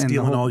and stealing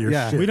the whole, all your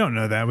shit. We don't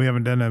know that. We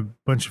haven't done a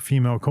bunch of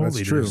female cult That's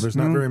leaders. true. There's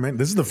not very many.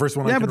 This is the first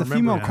one. I Yeah, can but the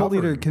remember female cult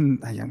leader covering.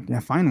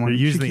 can find one. There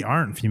She usually can-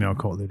 aren't female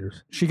cult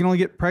leaders. She can only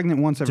get pregnant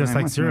once every Just 9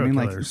 like months. You know what serial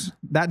I mean? killers.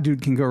 Like that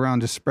dude can go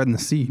around just spreading the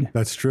seed.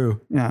 That's true.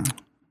 Yeah,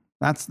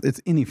 it's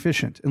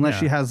inefficient unless Yeah.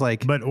 she has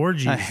like But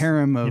orgies, a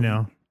harem of. you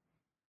know,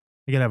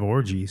 they could have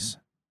orgies.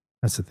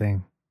 That's the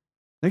thing.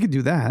 They could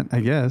do that, I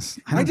guess.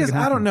 I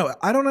don't know.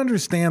 I don't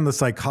understand the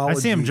psychology. I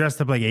see them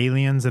dressed up like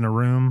aliens in a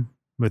room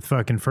with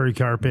fucking furry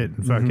carpet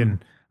and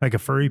fucking like a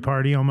furry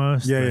party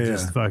almost. Yeah, They're yeah,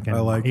 just yeah. fucking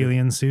I like it.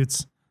 alien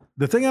suits.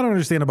 The thing I don't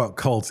understand about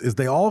cults is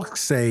they all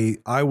say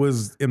I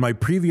was in my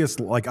previous,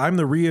 like I'm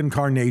the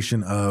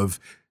reincarnation of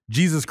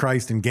Jesus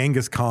Christ and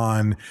Genghis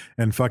Khan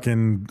and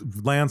fucking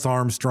Lance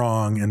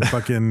Armstrong and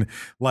fucking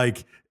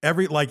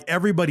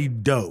everybody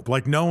dope.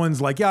 Like no one's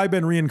like, yeah, I've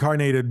been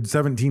reincarnated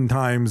 17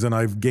 times and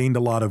I've gained a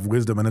lot of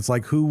wisdom. And it's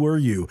like, who were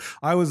you?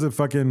 I was a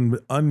fucking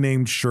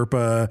unnamed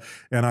Sherpa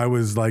and I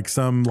was like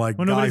some like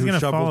Well, guy nobody's who gonna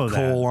follow shoveled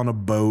that. coal on a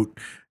boat.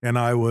 And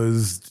I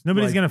was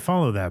Nobody's like, gonna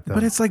follow that though.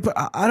 but it's like, but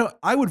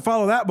I would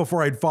follow that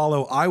before I'd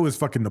follow. I was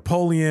fucking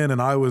Napoleon, and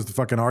I was the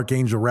fucking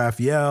Archangel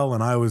Raphael,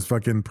 and I was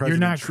fucking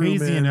President. You're not crazy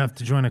Truman. enough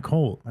to join a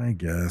cult. I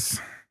guess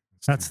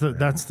That's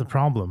the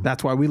problem.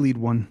 That's why we lead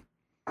one.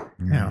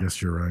 Yeah, I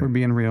guess you're We're right.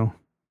 being real.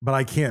 But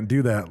I can't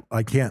do that.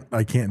 I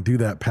can't do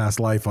that. Past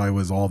life, I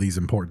was all these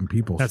important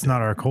people. That's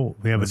not our cult.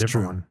 We have That's a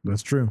different true. one.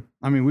 That's true.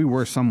 I mean, we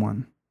were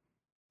someone.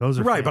 Those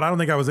are Right, fake. but I don't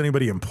think I was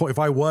anybody important. If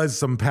I was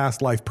some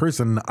past life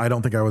person, I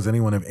don't think I was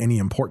anyone of any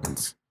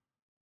importance.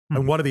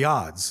 And what are the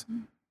odds?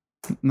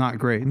 Not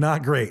great.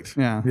 Not great.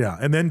 Yeah. Yeah.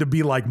 And then to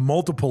be like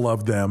multiple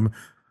of them,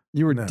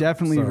 You were No,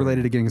 definitely sorry.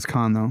 related to Genghis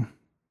Khan, though.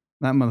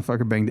 That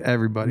motherfucker banged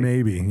everybody.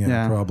 maybe. Yeah,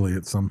 Yeah. probably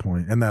at some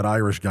point. And that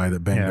Irish guy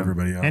that banged Yeah.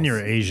 everybody else. And you're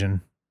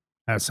Asian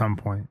at some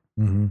point.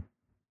 Mm-hmm.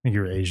 I think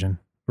you're Asian.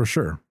 For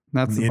sure.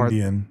 That's An the part.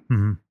 Indian.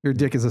 Mm-hmm. Your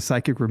dick is a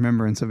psychic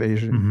remembrance of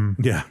Asian.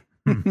 Yeah.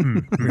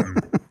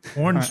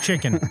 Orange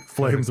chicken.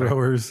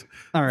 Flamethrowers.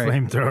 All right.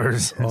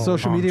 Flamethrowers. all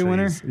Social palm media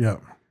winner? trees. Yeah.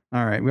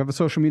 All right. We have a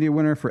social media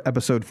winner for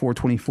episode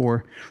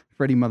 424,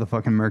 Freddie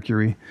motherfucking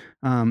Mercury.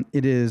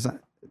 It is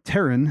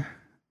Taryn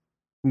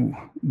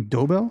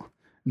Dobell.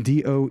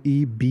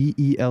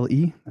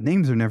 Doebele. The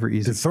names are never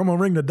easy. Did someone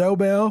ring the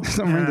doorbell?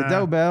 Someone ring the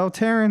doorbell.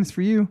 Taryn, it's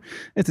for you.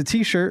 It's a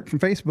t-shirt from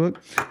Facebook.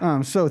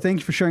 So thank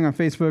you for sharing on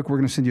Facebook. We're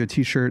going to send you a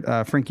t-shirt.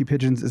 Frankie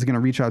Pigeons is going to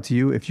reach out to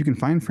you. If you can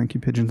find Frankie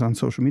Pigeons on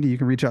social media, you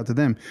can reach out to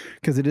them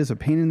because it is a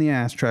pain in the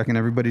ass tracking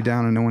everybody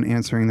down and no one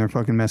answering their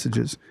fucking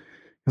messages.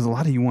 Because a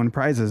lot of you won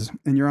prizes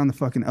and you're on the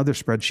fucking other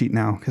spreadsheet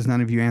now because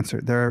none of you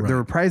answered. There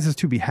were prizes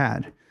to be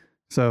had.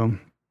 So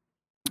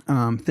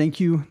thank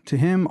you to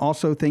him.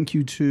 Also, thank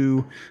you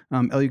to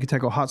El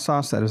Yucateco Hot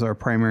Sauce. That is our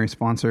primary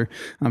sponsor.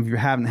 If you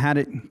haven't had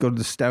it, go to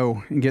the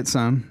store and get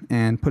some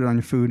and put it on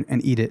your food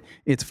and eat it.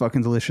 It's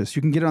fucking delicious.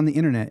 You can get it on the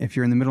internet if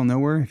you're in the middle of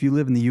nowhere. If you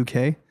live in the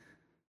UK,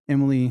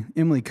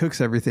 Emily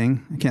cooks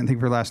everything. I can't think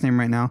of her last name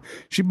right now.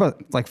 She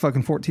bought like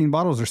fucking 14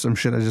 bottles or some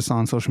shit I just saw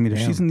on social media.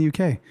 Damn. She's in the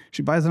UK.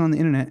 She buys it on the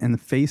internet in the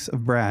face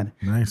of Brad.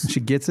 Nice. She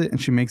gets it and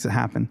she makes it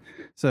happen.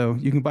 So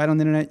you can buy it on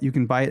the internet. You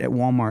can buy it at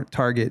Walmart,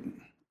 Target,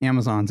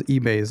 Amazon's,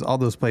 eBay's, all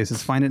those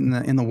places. Find it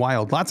in the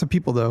wild. Lots of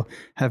people though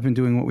have been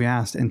doing what we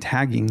asked and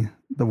tagging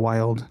the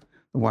wild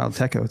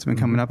techo. It's been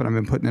coming up and I've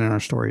been putting it in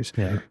our stories.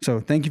 Yeah. So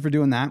thank you for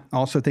doing that.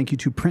 Also, thank you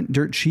to Print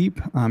Dirt Cheap.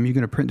 You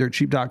go to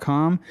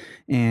printdirtcheap.com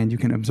and you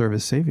can observe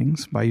his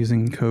savings by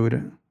using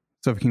code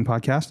Sofa King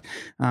Podcast.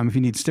 If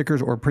you need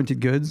stickers or printed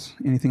goods,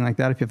 anything like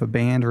that, if you have a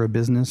band or a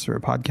business or a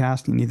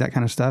podcast, you need that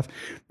kind of stuff,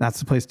 that's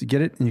the place to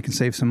get it. And you can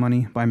save some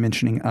money by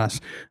mentioning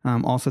us.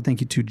 Also, thank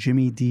you to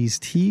Jimmy D's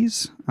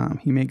Tees.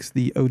 He makes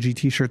the OG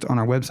t-shirts on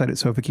our website at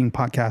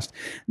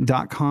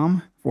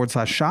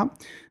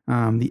sofakingpodcast.com/shop.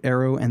 The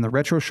Arrow and the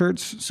Retro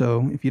shirts.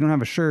 So if you don't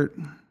have a shirt,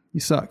 you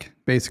suck,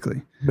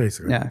 basically.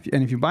 Yeah.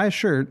 And if you buy a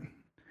shirt,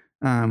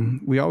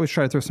 we always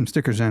try to throw some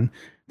stickers in.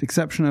 The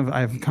exception of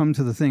I've come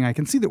to the thing. I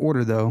can see the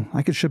order though.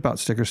 I could ship out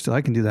stickers still.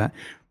 I can do that.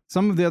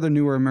 Some of the other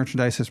newer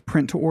merchandise is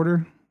print to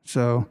order.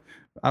 So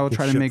I will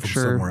try to make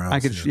sure I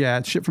could,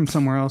 it's shipped from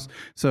somewhere else.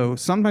 So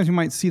sometimes you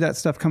might see that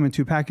stuff come in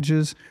 2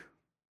 packages.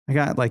 I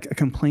got like a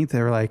complaint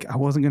there, like I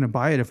wasn't going to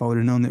buy it if I would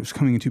have known that it was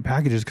coming in 2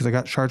 packages because I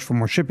got charged for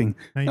more shipping.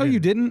 No, you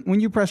didn't. When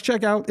you pressed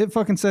checkout, it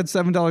fucking said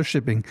 $7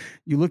 shipping.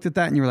 You looked at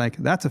that and you were like,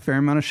 that's a fair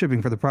amount of shipping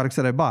for the products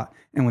that I bought.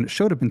 And when it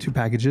showed up in 2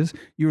 packages,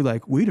 you were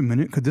like, wait a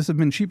minute, could this have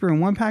been cheaper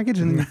in 1 package?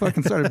 And then you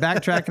fucking started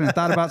backtracking and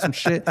thought about some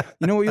shit.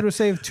 You know what you would have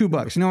saved?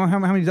 $2. You know how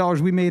many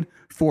dollars we made?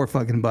 $4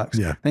 fucking bucks.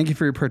 Yeah. Thank you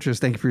for your purchase.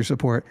 Thank you for your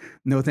support.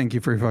 No, thank you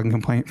for your fucking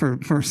complaint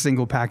for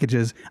single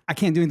packages. I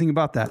can't do anything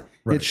about that.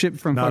 Right. It's shipped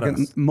from Not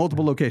fucking us.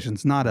 multiple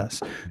locations, not us.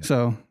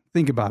 So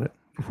think about it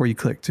before you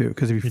click too.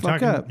 Because if you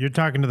fuck up, you're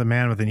talking to the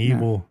man with an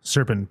evil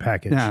serpent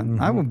package. yeah,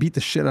 I will beat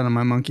the shit out of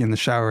my monkey in the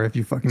shower if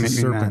you fucking make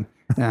It's me a serpent.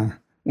 mad. Yeah.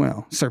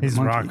 Well, serpent He's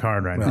monkey. rock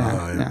hard right Yeah,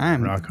 now. yeah, I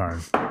am Rock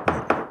hard.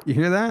 You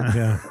hear that?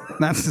 Yeah.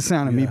 That's the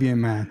sound of me being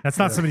mad. That's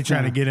not somebody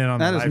trying to get in on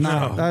That the is live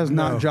not. show. That is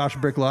not Josh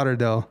Brick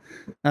Lauderdale.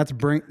 That's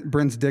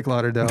Brent's Dick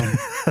Lauderdale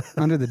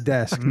under the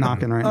desk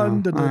knocking right now.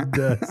 Under the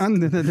desk.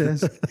 Under the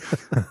desk.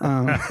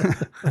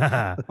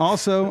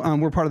 Also,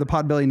 we're part of the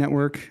Podbelly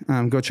Network.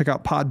 Go check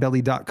out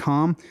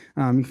podbelly.com. You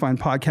can find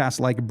podcasts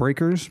like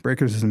Breakers.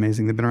 Breakers is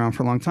amazing. They've been around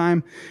for a long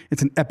time.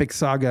 It's an epic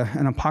saga,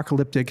 an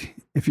apocalyptic.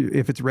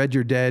 If it's read,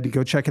 you're dead.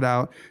 Go check it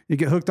out. You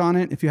get hooked on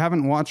it. If you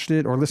haven't watched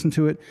it or listened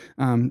to it,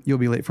 you'll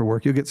be late for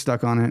work. You'll get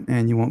stuck on it,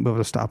 and you won't be able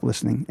to stop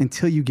listening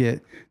until you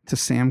get to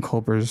Sam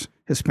Culper's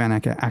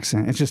Hispanic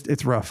accent.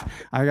 It's rough.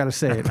 I got to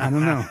say it. I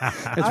don't know.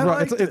 It's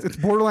rough. It's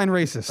borderline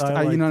racist.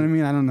 You know what I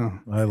mean? I don't know.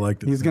 I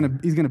liked it. He's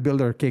gonna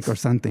build our cake or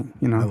something.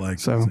 You know. I like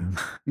so. it, Sam.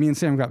 Me and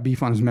Sam got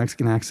beef on his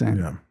Mexican accent.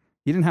 Yeah.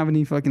 He didn't have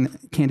any fucking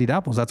candied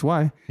apples. That's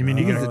why. You mean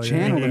he gets the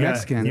channel the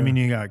Mexican? You mean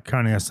you got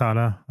carne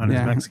asada on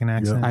his Mexican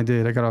accent? I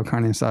did. I got all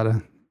carne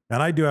asada.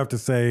 And I do have to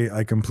say,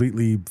 I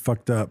completely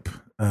fucked up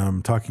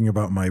talking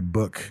about my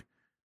book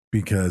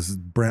because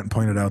Brent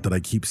pointed out that I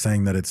keep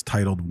saying that it's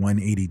titled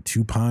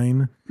 182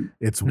 Pine.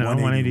 It's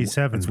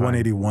 187. It's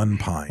 181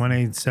 Pine.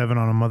 187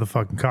 on a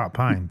motherfucking cop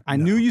pine. I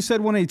knew you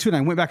said 182, and I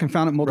went back and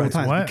found it multiple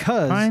times What?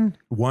 because Pine?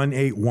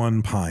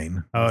 181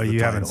 Pine. Oh, is the you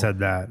haven't title. said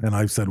that. And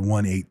I've said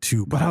 182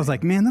 Pine. But I was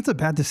like, man, that's a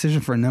bad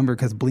decision for a number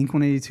because Blink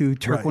 182,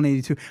 Turk Right.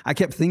 182. I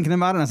kept thinking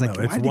about it, and I was like,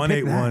 No, it's why did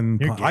you pick that? 181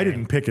 You're Pine. I gay.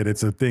 didn't pick it.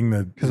 It's a thing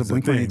that 'Cause of is a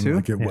thing.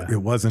 Blink-182? Like Yeah.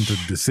 it wasn't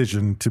a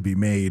decision to be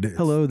made. It's-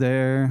 Hello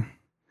there.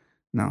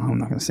 No, I'm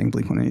not going to sing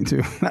Blink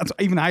 182. That's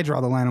even I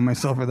draw the line on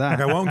myself for that.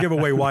 Like, I won't give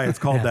away why it's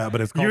called that, but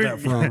it's called that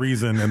for a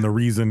reason, and the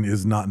reason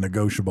is not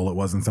negotiable. It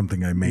wasn't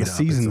something I made The up.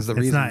 season's the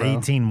It's reason, not bro.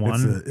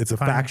 18-1. It's a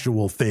Pine?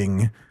 factual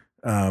thing.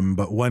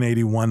 But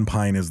 181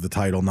 Pine is the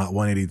title, not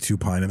 182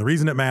 Pine. And the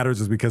reason it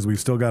matters is because we've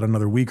still got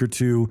another week or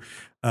two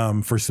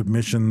for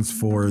submissions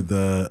for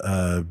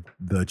the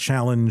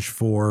challenge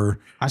for.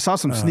 I saw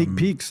some sneak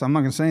peeks. I'm not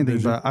going to say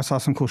anything, but I saw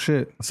some cool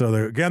shit. So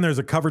there's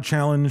a cover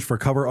challenge for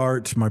cover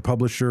art. My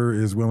publisher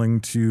is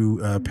willing to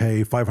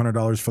pay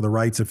 $500 for the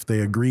rights if they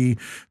agree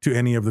to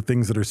any of the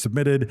things that are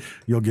submitted.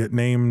 You'll get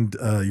named.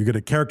 You get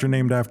a character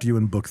named after you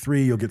in book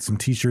 3. You'll get some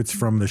T-shirts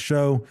from the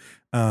show.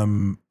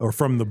 Or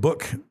from the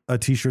book, a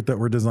T-shirt that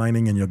we're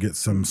designing, and you'll get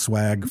some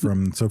swag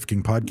from Sofa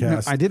King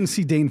Podcast. I didn't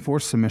see Dane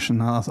Force submission.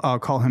 I'll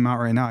call him out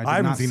right now. I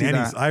haven't seen any.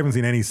 I haven't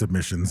seen any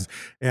submissions,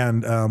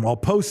 and I'll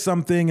post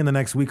something in the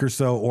next week or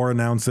so, or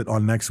announce it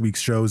on next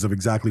week's shows of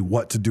exactly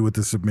what to do with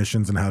the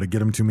submissions and how to get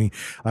them to me.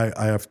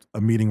 I have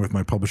a meeting with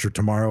my publisher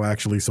tomorrow,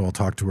 actually, so I'll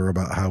talk to her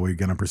about how we're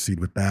going to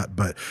proceed with that.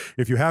 But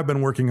if you have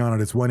been working on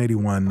it, it's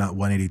 181, not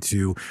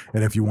 182.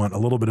 And if you want a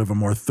little bit of a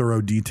more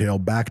thorough detail,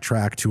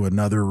 backtrack to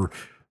another.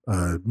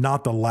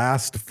 Not the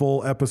last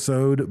full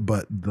episode,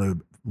 but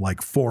the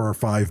like 4 or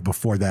 5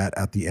 before that.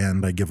 At the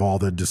end, I give all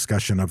the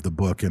discussion of the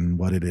book and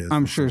what it is.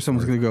 I'm sure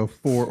someone's going to go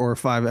 4 or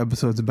 5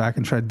 episodes back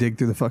and try to dig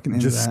through the fucking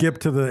end Just of that. skip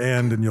to the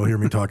end and you'll hear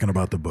me talking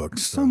about the book.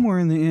 So. Somewhere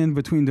in the end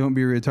between Don't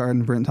Be a Retard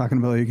and Brent talking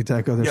about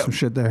Yucateco, there's some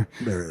shit there.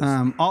 There is.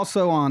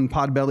 Also on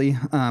Podbelly,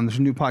 there's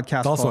a new podcast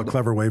It's also called... a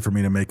clever way for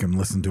me to make them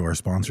listen to our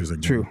sponsors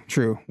again.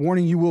 True.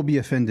 Warning, you will be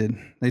offended.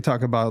 They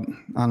talk about,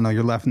 I don't know,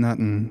 your left nut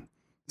and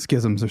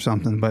schisms or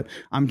something, but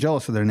I'm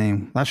jealous of their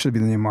name. That should be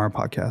the name of our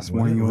podcast.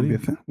 Warning,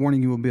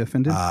 you will be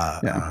offended.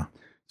 Yeah.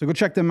 So go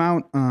check them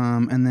out.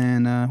 And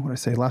then what did I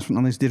say? Last but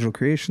not least, Digital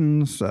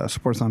Creations.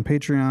 Support us on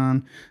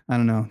Patreon. I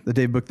don't know. The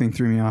Dave book thing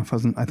threw me off.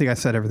 I think I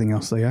said everything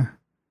else though, yeah?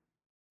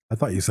 I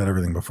thought you said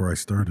everything before I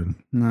started.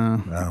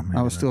 No, maybe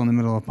I was still in the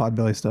middle of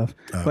Podbelly stuff.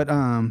 Oh. But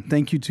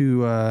thank you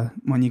to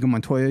Juanico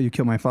Montoya, You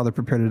Killed My Father,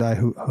 Prepare to Die,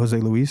 Jose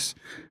Luis,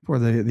 for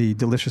the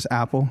delicious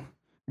apple,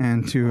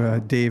 and to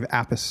Dave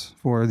Apis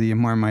for the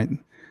Marmite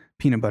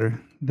peanut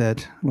butter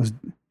that was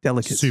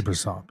delicate. Super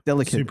salt.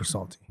 Delicate. Super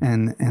salty.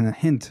 And a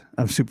hint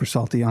of super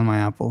salty on my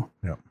apple.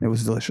 Yeah. It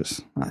was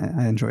delicious.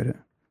 I enjoyed it.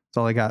 That's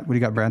all I got. What do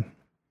you got, Brad?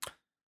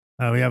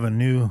 We have a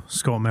new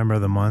Skull member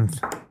of the month.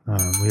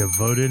 We have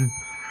voted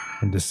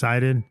and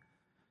decided,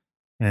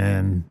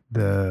 and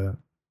the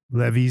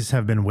levies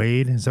have been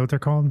weighed. Is that what they're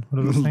called?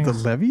 What are those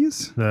things? The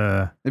levies?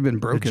 They've been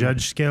broken. The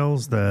judge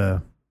scales.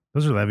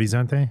 Those are levies,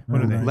 aren't they?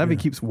 What are they? Levy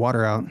keeps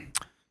water out.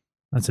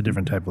 That's a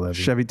different type of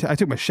levy. Chevy. I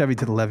took my Chevy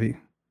to the levee.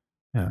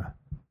 Yeah.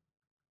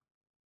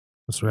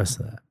 What's the rest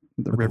of that?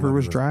 The river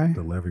was dry.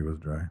 The levee was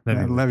dry.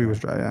 Levee was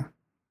dry. Yeah.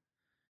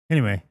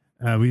 Anyway,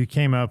 we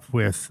came up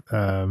with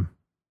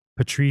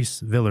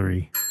Patrice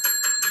Villery.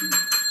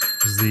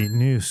 This is the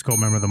new Skull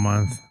member of the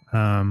month.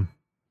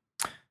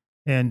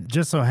 And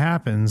just so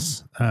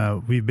happens,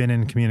 we've been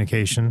in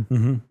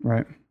communication.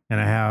 Right. And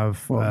I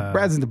have...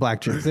 Brad's into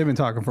black chicks. They've been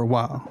talking for a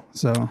while.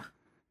 So...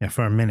 Yeah,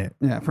 for a minute.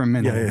 Yeah, for a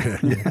minute.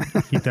 Yeah.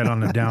 Keep that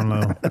on the down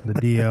low, the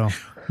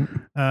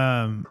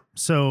DL.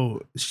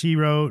 So she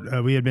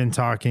wrote, we had been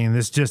talking.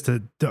 This just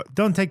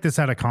don't take this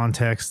out of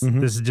context.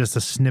 Mm-hmm. This is just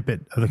a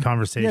snippet of the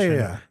conversation.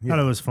 Yeah. Thought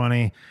it was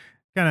funny.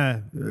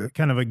 Kind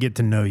of a get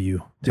to know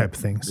you type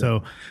of thing. Yeah.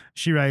 So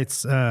she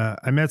writes,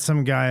 I met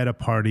some guy at a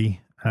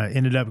party,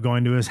 ended up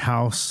going to his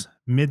house.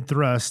 Mid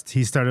thrust,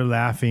 he started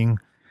laughing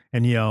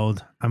and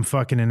yelled, "I'm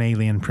fucking an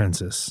alien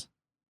princess."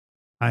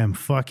 I am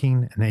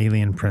fucking an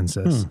alien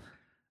princess.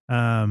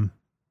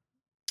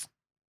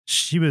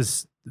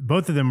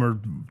 Both of them were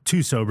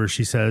too sober,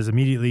 she says,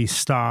 immediately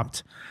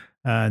stopped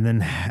and then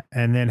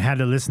had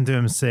to listen to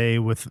him say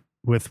with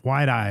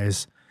wide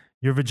eyes,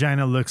 your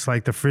vagina looks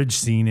like the fridge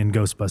scene in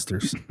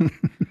Ghostbusters.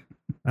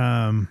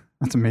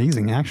 That's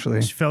amazing,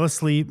 actually. She fell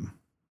asleep,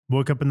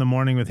 woke up in the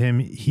morning with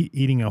him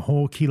eating a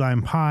whole key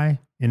lime pie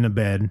in the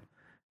bed,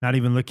 not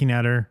even looking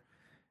at her.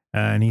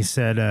 And he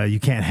said,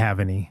 you can't have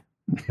any.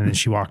 And then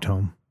she walked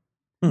home.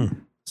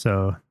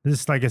 So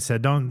this, like I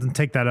said, don't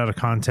take that out of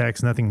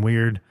context. Nothing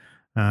weird.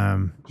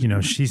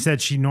 She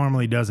said she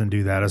normally doesn't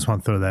do that. I just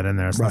want to throw that in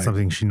there. It's not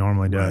something she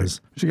normally does.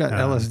 She got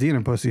LSD in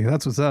her pussy.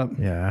 That's what's up.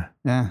 Yeah.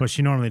 Yeah. But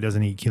she normally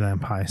doesn't eat key lime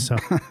pie. So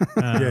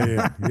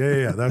Yeah.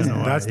 That's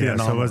the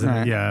so it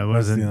wasn't, it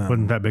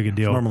wasn't that big a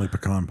deal. It's normally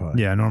pecan pie.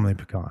 Yeah, normally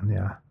pecan.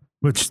 Yeah.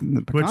 Which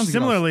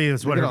similarly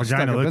is what her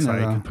vagina looks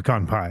like.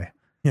 Pecan pie.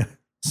 Yeah.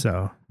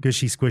 So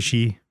gushy,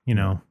 squishy,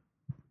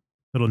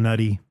 little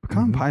nutty.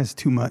 Pecan pie is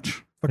too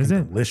much. Fucking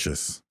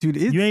delicious. Dude,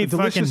 it's you ate fucking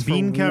delicious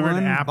bean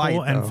covered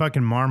apple and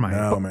fucking Marmite.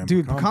 No, man.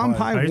 Dude, pecan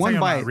pie, one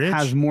bite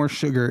has more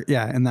sugar.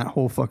 Yeah, and that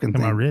whole fucking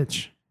thing. Am I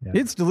rich? Yeah.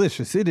 It's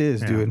delicious. It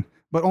is, dude.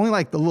 But only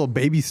like the little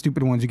baby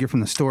stupid ones you get from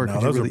the store. No,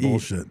 those are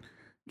bullshit.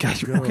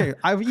 Gosh, okay,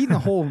 I've eaten a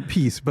whole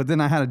piece, but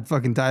then I had a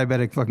fucking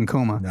diabetic fucking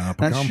coma. No,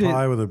 pecan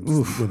pie with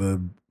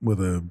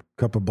a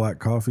cup of black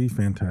coffee,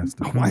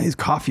 fantastic. Why is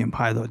coffee and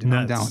pie though? Dude,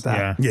 I'm down with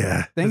that.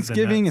 Yeah.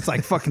 Thanksgiving, it's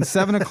like fucking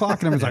 7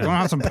 o'clock, and everyone's like, "Want to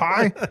have some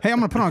pie? Hey,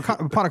 I'm gonna put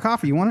on a pot of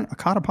coffee. You want it? A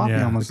pot of coffee?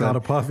 Yeah, almost. A pot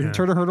of coffee. Yeah.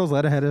 Turtle hurdles,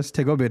 let ahead us,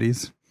 Tego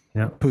bitties.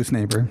 Yeah. Poos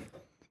neighbor.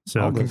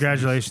 So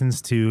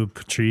congratulations to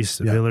Patrice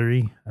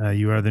Villery.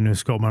 You are the new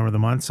Scope Member of the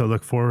Month. So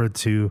look forward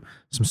to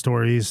some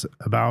stories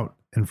about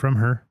and from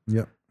her.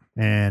 Yep.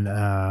 And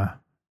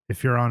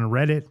if you're on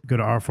Reddit, go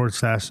to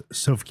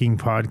r/Sofa King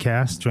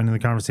Podcast, join in the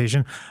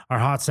conversation. Our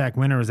Hot Sack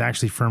winner was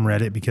actually from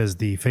Reddit because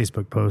the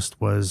Facebook post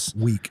was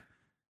weak,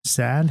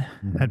 sad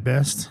at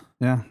best.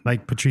 Yeah.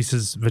 Like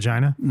Patrice's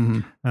vagina.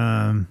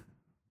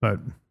 But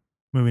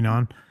moving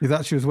on. You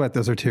thought she was wet.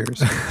 Those are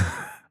tears.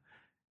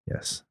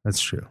 Yes, that's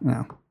true.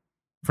 Yeah.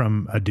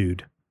 From a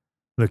dude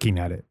looking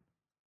at it.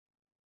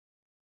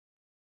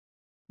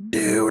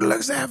 Dude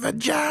looks at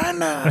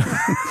vagina.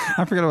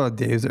 I forgot about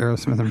Dave's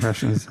Aerosmith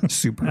impression. Is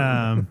super.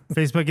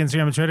 Facebook,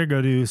 Instagram, and Twitter.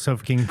 Go to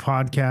Sofa King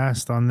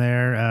Podcast on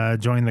there.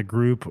 Join the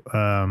group.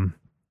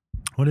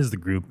 What is the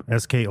group?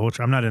 SK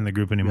Ultra. I'm not in the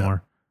group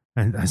anymore.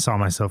 Yeah. I saw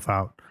myself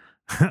out.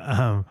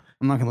 I'm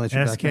not gonna let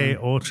you back in.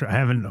 SK Ultra. I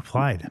haven't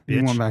applied. Bitch.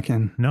 You want back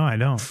in? No, I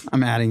don't.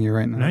 I'm adding you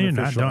right now. No, you're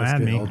not. Don't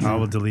add me. Ultra. I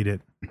will delete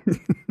it.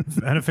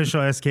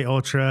 Unofficial SK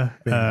Ultra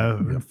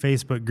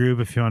Facebook group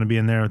if you want to be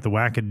in there with the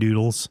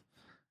wackadoodles,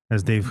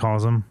 as Dave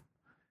calls them.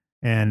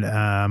 And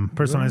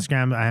personal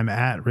Instagram, I am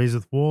at Raised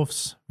with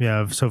Wolves. We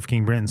have Sofa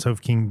King Brent and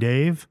Sofa King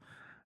Dave.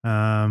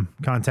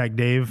 Contact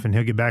Dave, and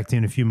he'll get back to you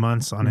in a few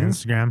months on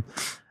Instagram.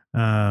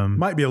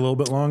 Might be a little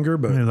bit longer,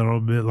 but a little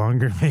bit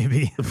longer,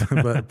 maybe,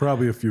 but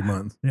probably a few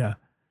months. Yeah.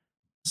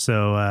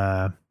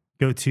 So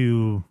go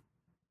to,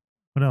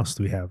 what else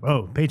do we have?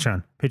 Oh,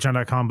 Patreon.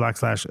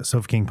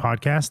 Patreon.com/Sofa King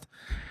Podcast.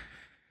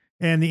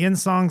 And the end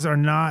songs are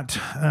not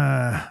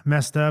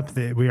messed up.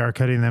 We are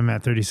cutting them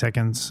at 30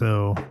 seconds.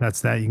 So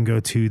that's that. You can go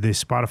to the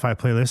Spotify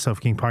playlist,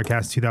 Sofa King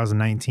Podcast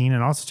 2019.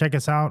 And also check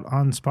us out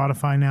on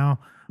Spotify now.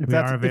 If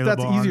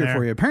that's easier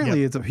for you.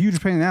 Apparently, it's a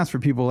huge pain in the ass for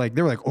people. Like,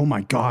 they were like, oh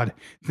my God,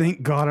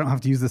 thank God I don't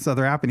have to use this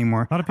other app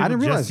anymore. A lot of people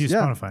just use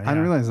Spotify. I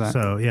didn't realize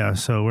that.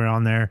 So we're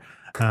on there.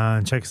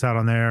 Check us out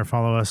on there.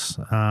 Follow us.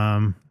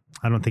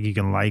 I don't think you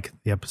can like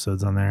the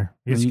episodes on there.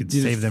 I guess you could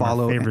save them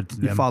or favorite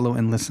them. You follow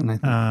and listen, I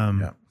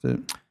think. That's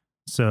it.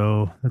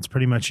 So that's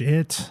pretty much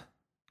it.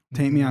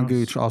 Taint me on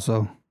Gooch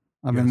also.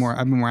 I've been more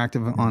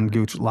active on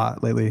Gooch a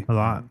lot lately. A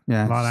lot.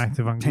 Yeah. A lot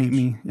active on Taint Gooch.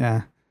 me.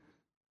 Yeah.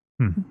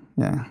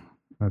 Yeah.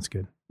 That's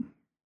good.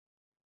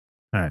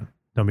 All right.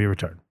 Don't be a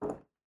retard.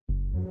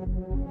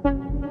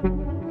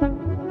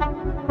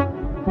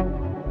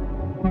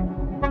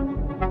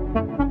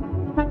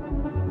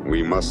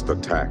 We must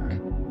attack.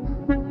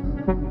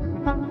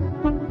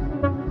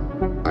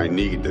 I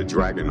need the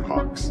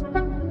Dragonhawks.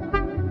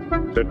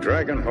 The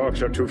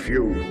Dragonhawks are too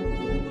few.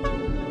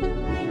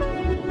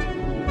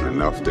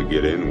 Enough to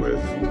get in with.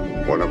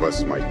 One of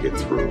us might get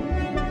through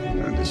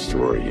and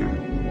destroy him.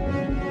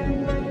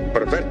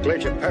 But if that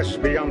glacier passes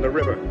beyond the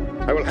river,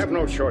 I will have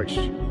no choice.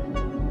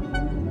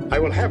 I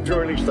will have to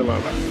release the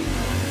lava.